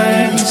in my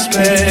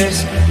headspace.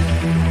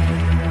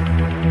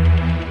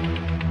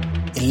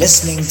 You're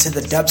listening to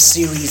the Dub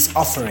Series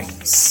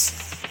offerings,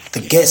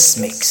 the guest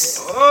mix.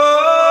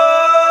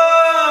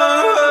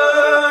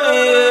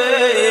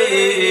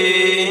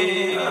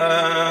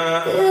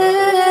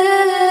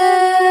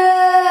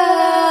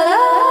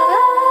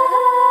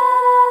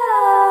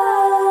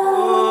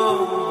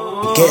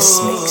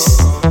 Guest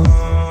mix.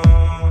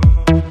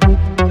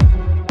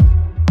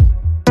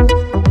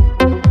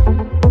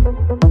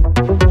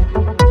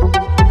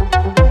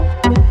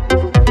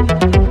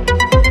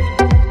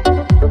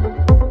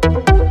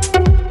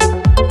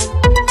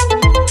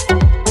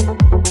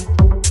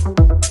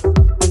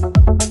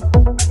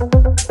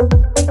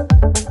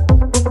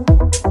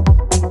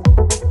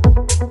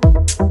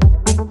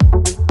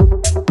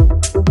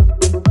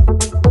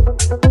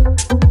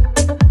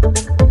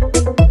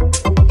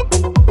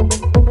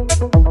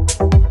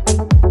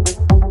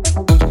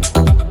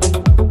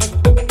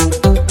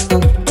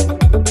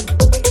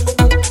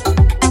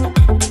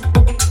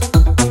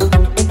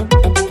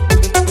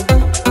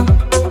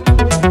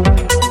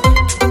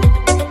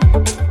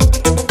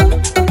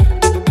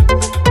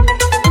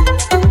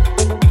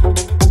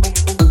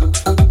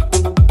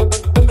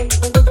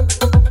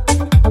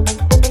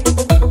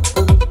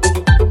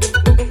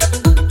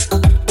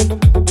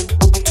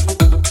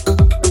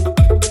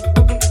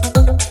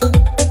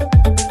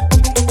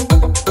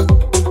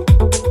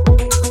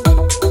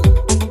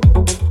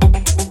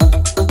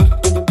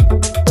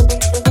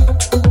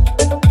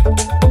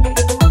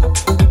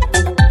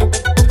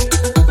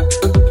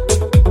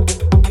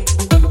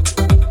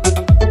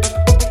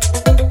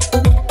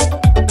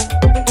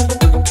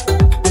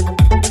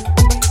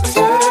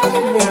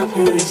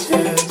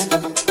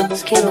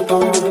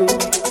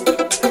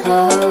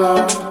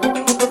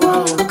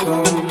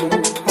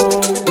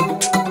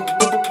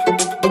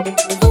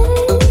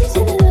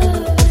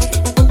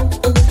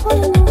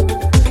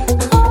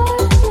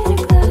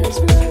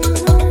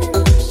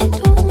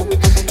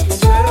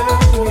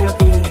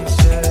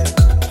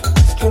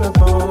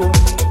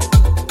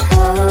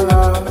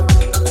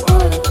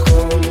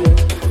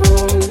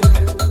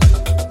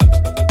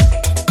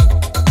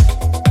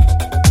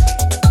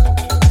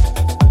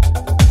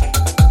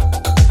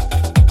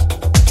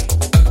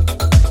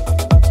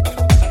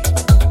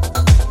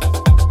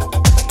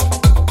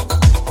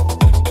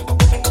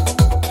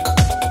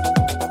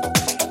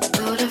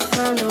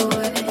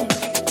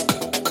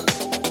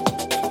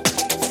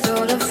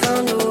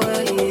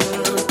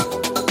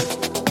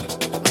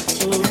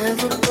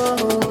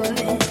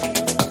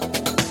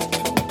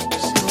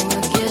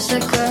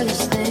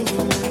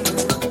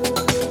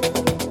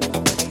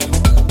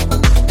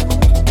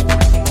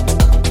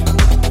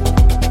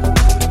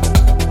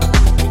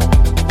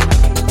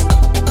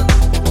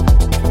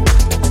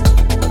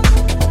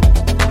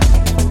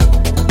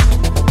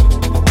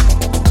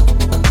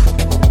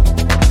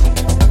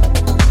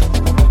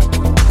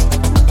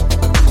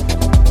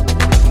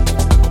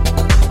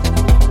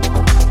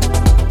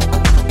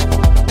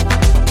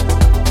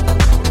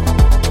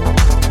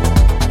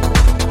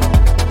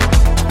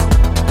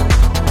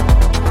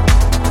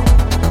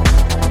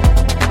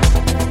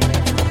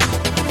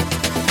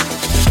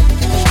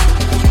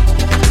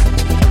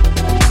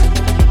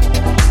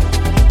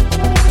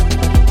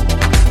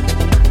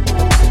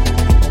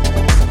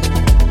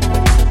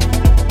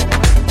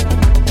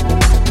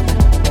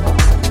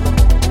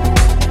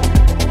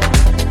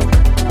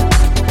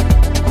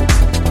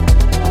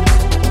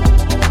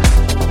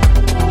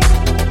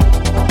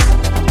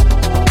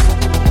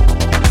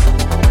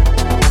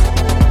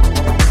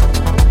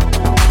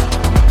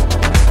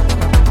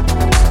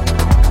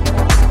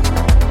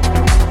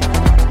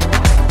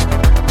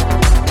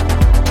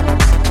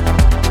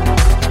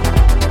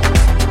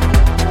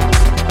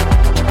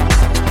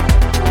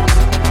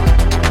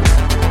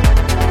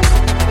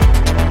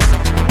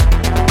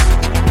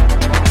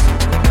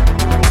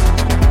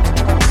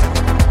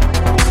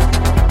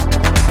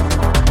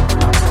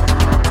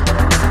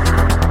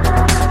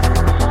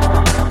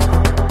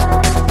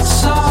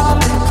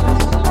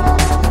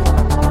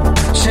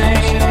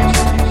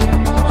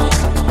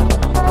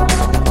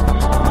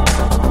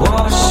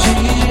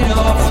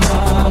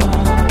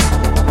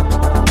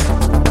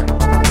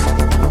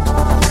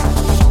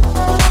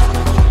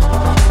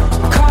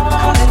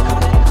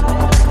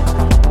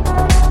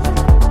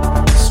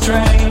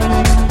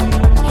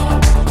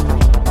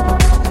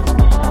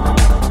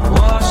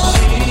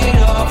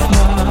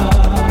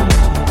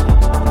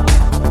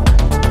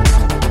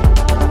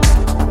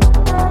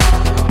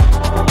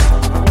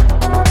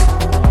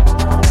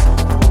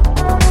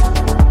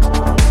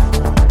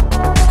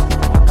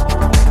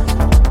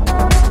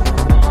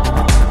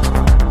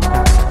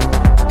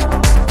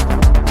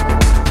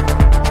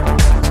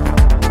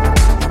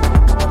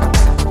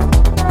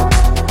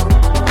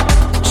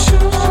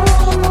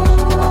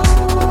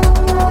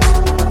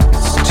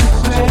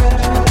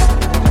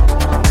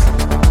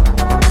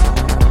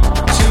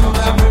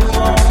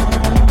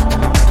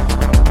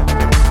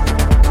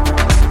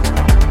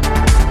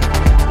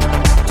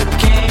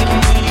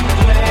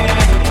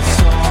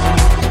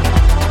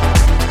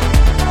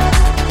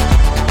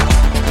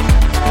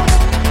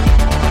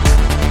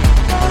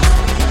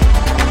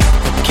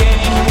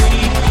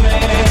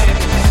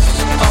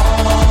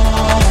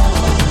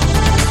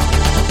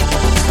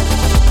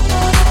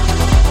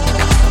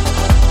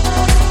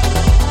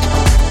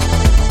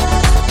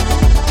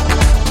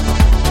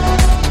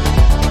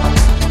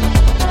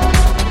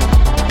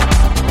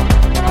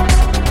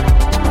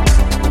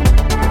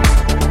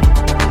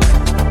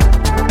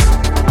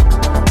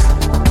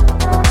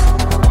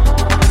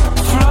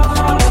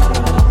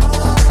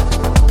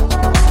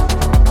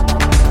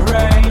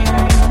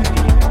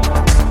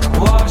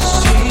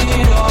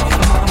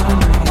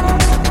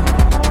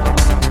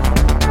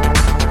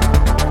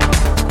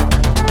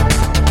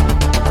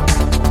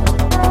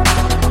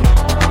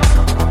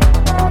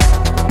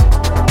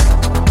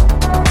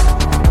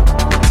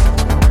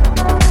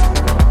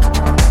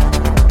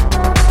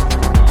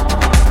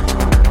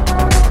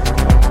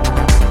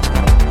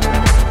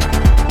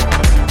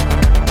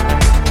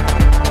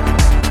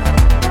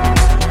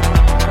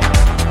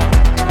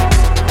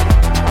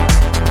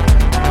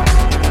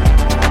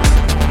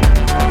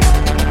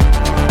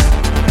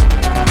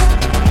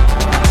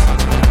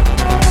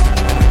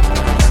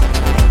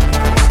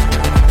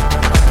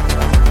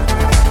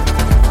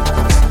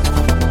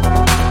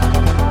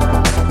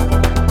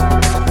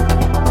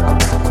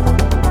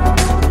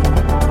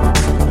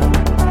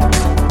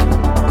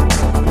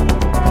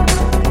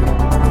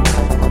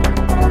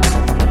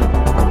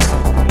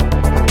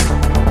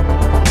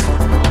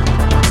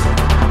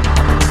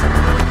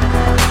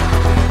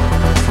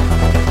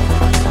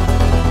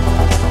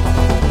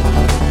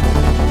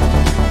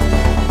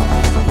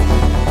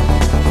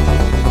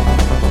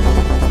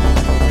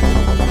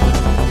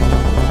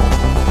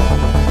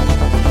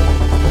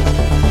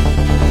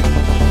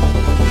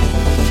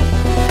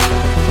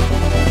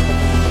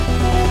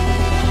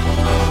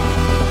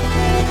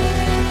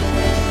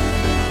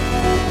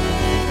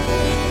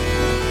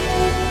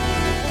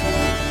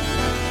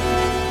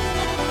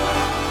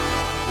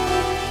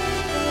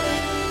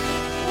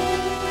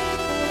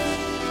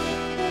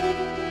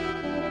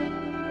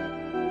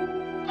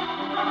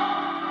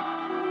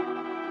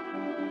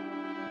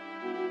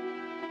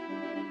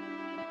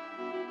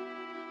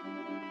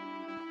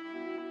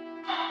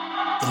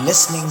 You're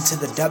listening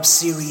to the dub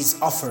series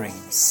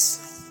offerings,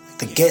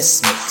 the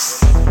guest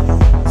mix.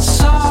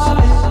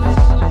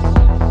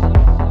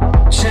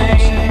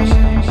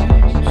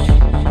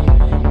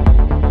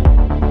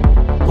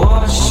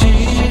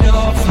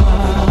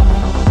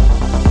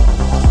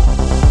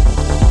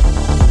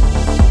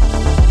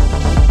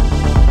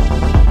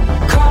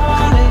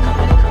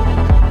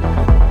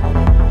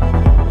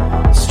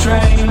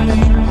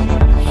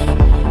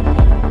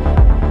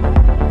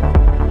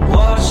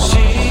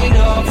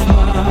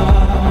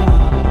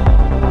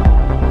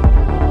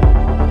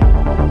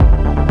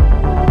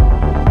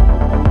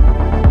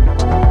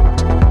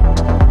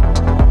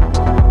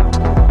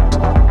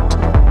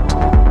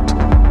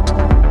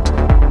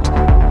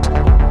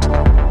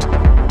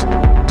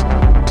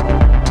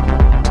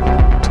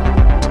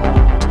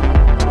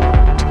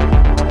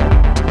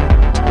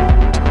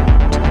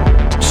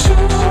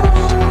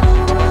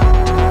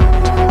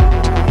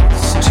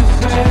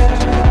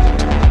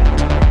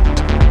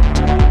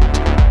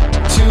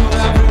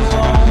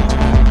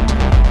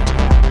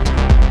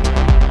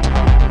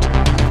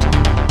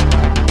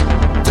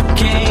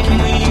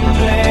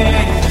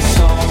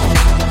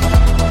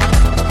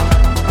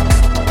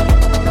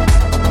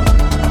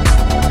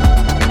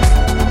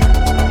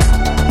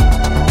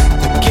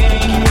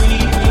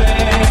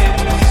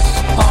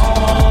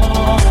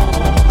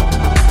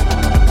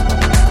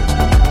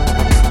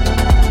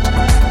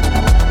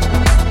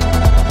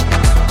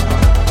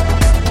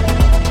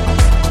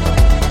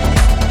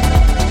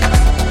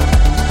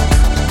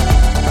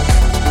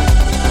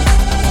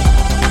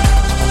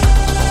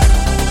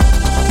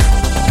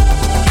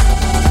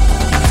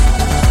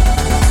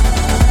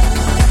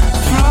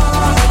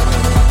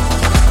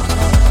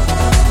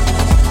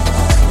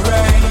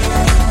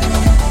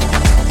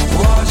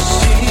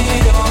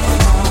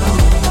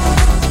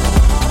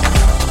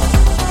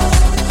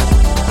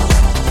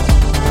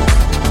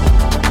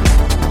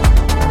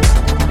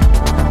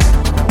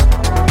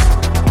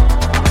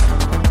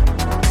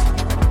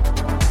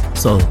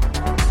 So,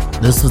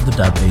 this was the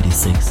Dub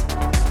 86,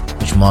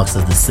 which marks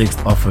as the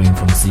 6th offering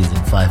from season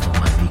 5 of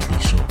my weekly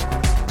show.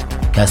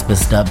 Kasper,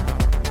 Stub,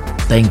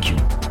 thank you.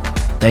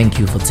 Thank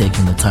you for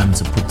taking the time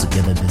to put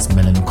together this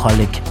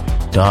melancholic,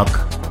 dark,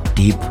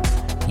 deep,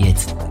 yet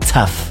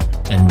tough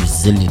and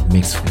resilient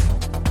mix for me.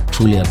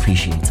 Truly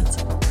appreciate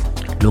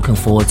it. Looking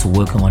forward to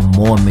working on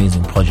more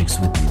amazing projects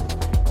with you,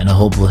 and I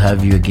hope we'll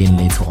have you again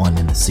later on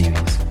in the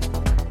series.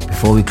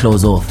 Before we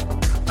close off,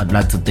 I'd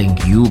like to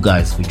thank you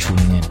guys for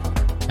tuning in,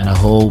 and I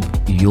hope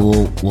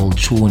you will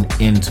tune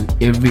into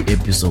every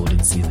episode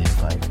in season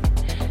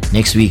 5.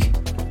 Next week,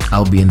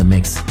 I'll be in the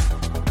mix,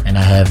 and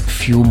I have a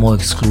few more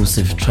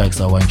exclusive tracks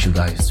I want you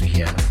guys to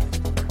hear.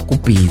 Go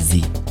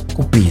busy,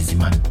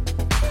 man.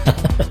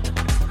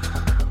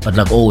 But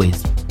like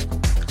always,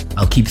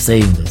 I'll keep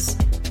saying this.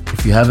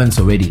 If you haven't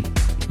already,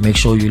 make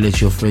sure you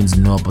let your friends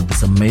know about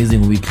this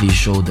amazing weekly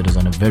show that is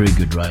on a very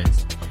good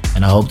rise.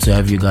 And I hope to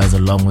have you guys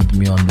along with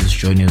me on this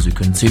journey as we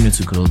continue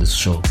to grow this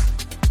show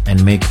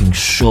and making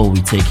sure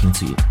we take it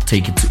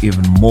to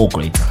even more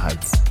greater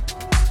heights.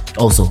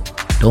 Also,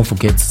 don't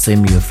forget to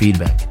send me your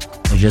feedback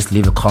or just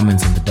leave a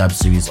comment on the Dub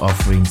Series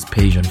Offerings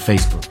page on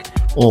Facebook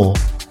or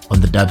on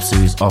the Dub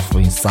Series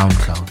Offerings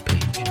SoundCloud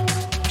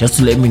page, just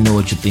to let me know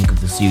what you think of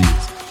the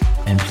series.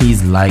 And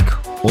please like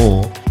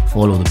or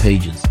follow the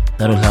pages.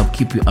 That'll help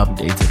keep you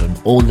updated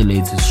on all the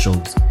latest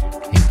shows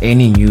and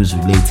any news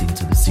relating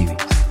to the series.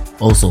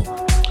 Also,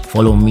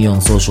 follow me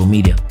on social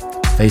media,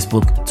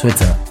 Facebook,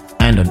 Twitter,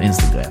 and on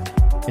Instagram.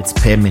 It's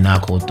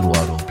Peminako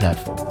throughout all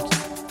platforms.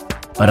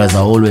 But as I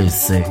always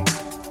say,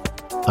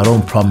 I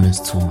don't promise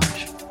too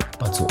much,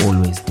 but to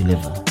always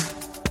deliver.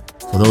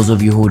 For those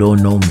of you who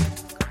don't know me,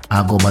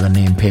 I go by the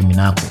name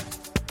Peminako,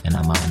 and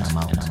I'm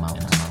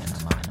out.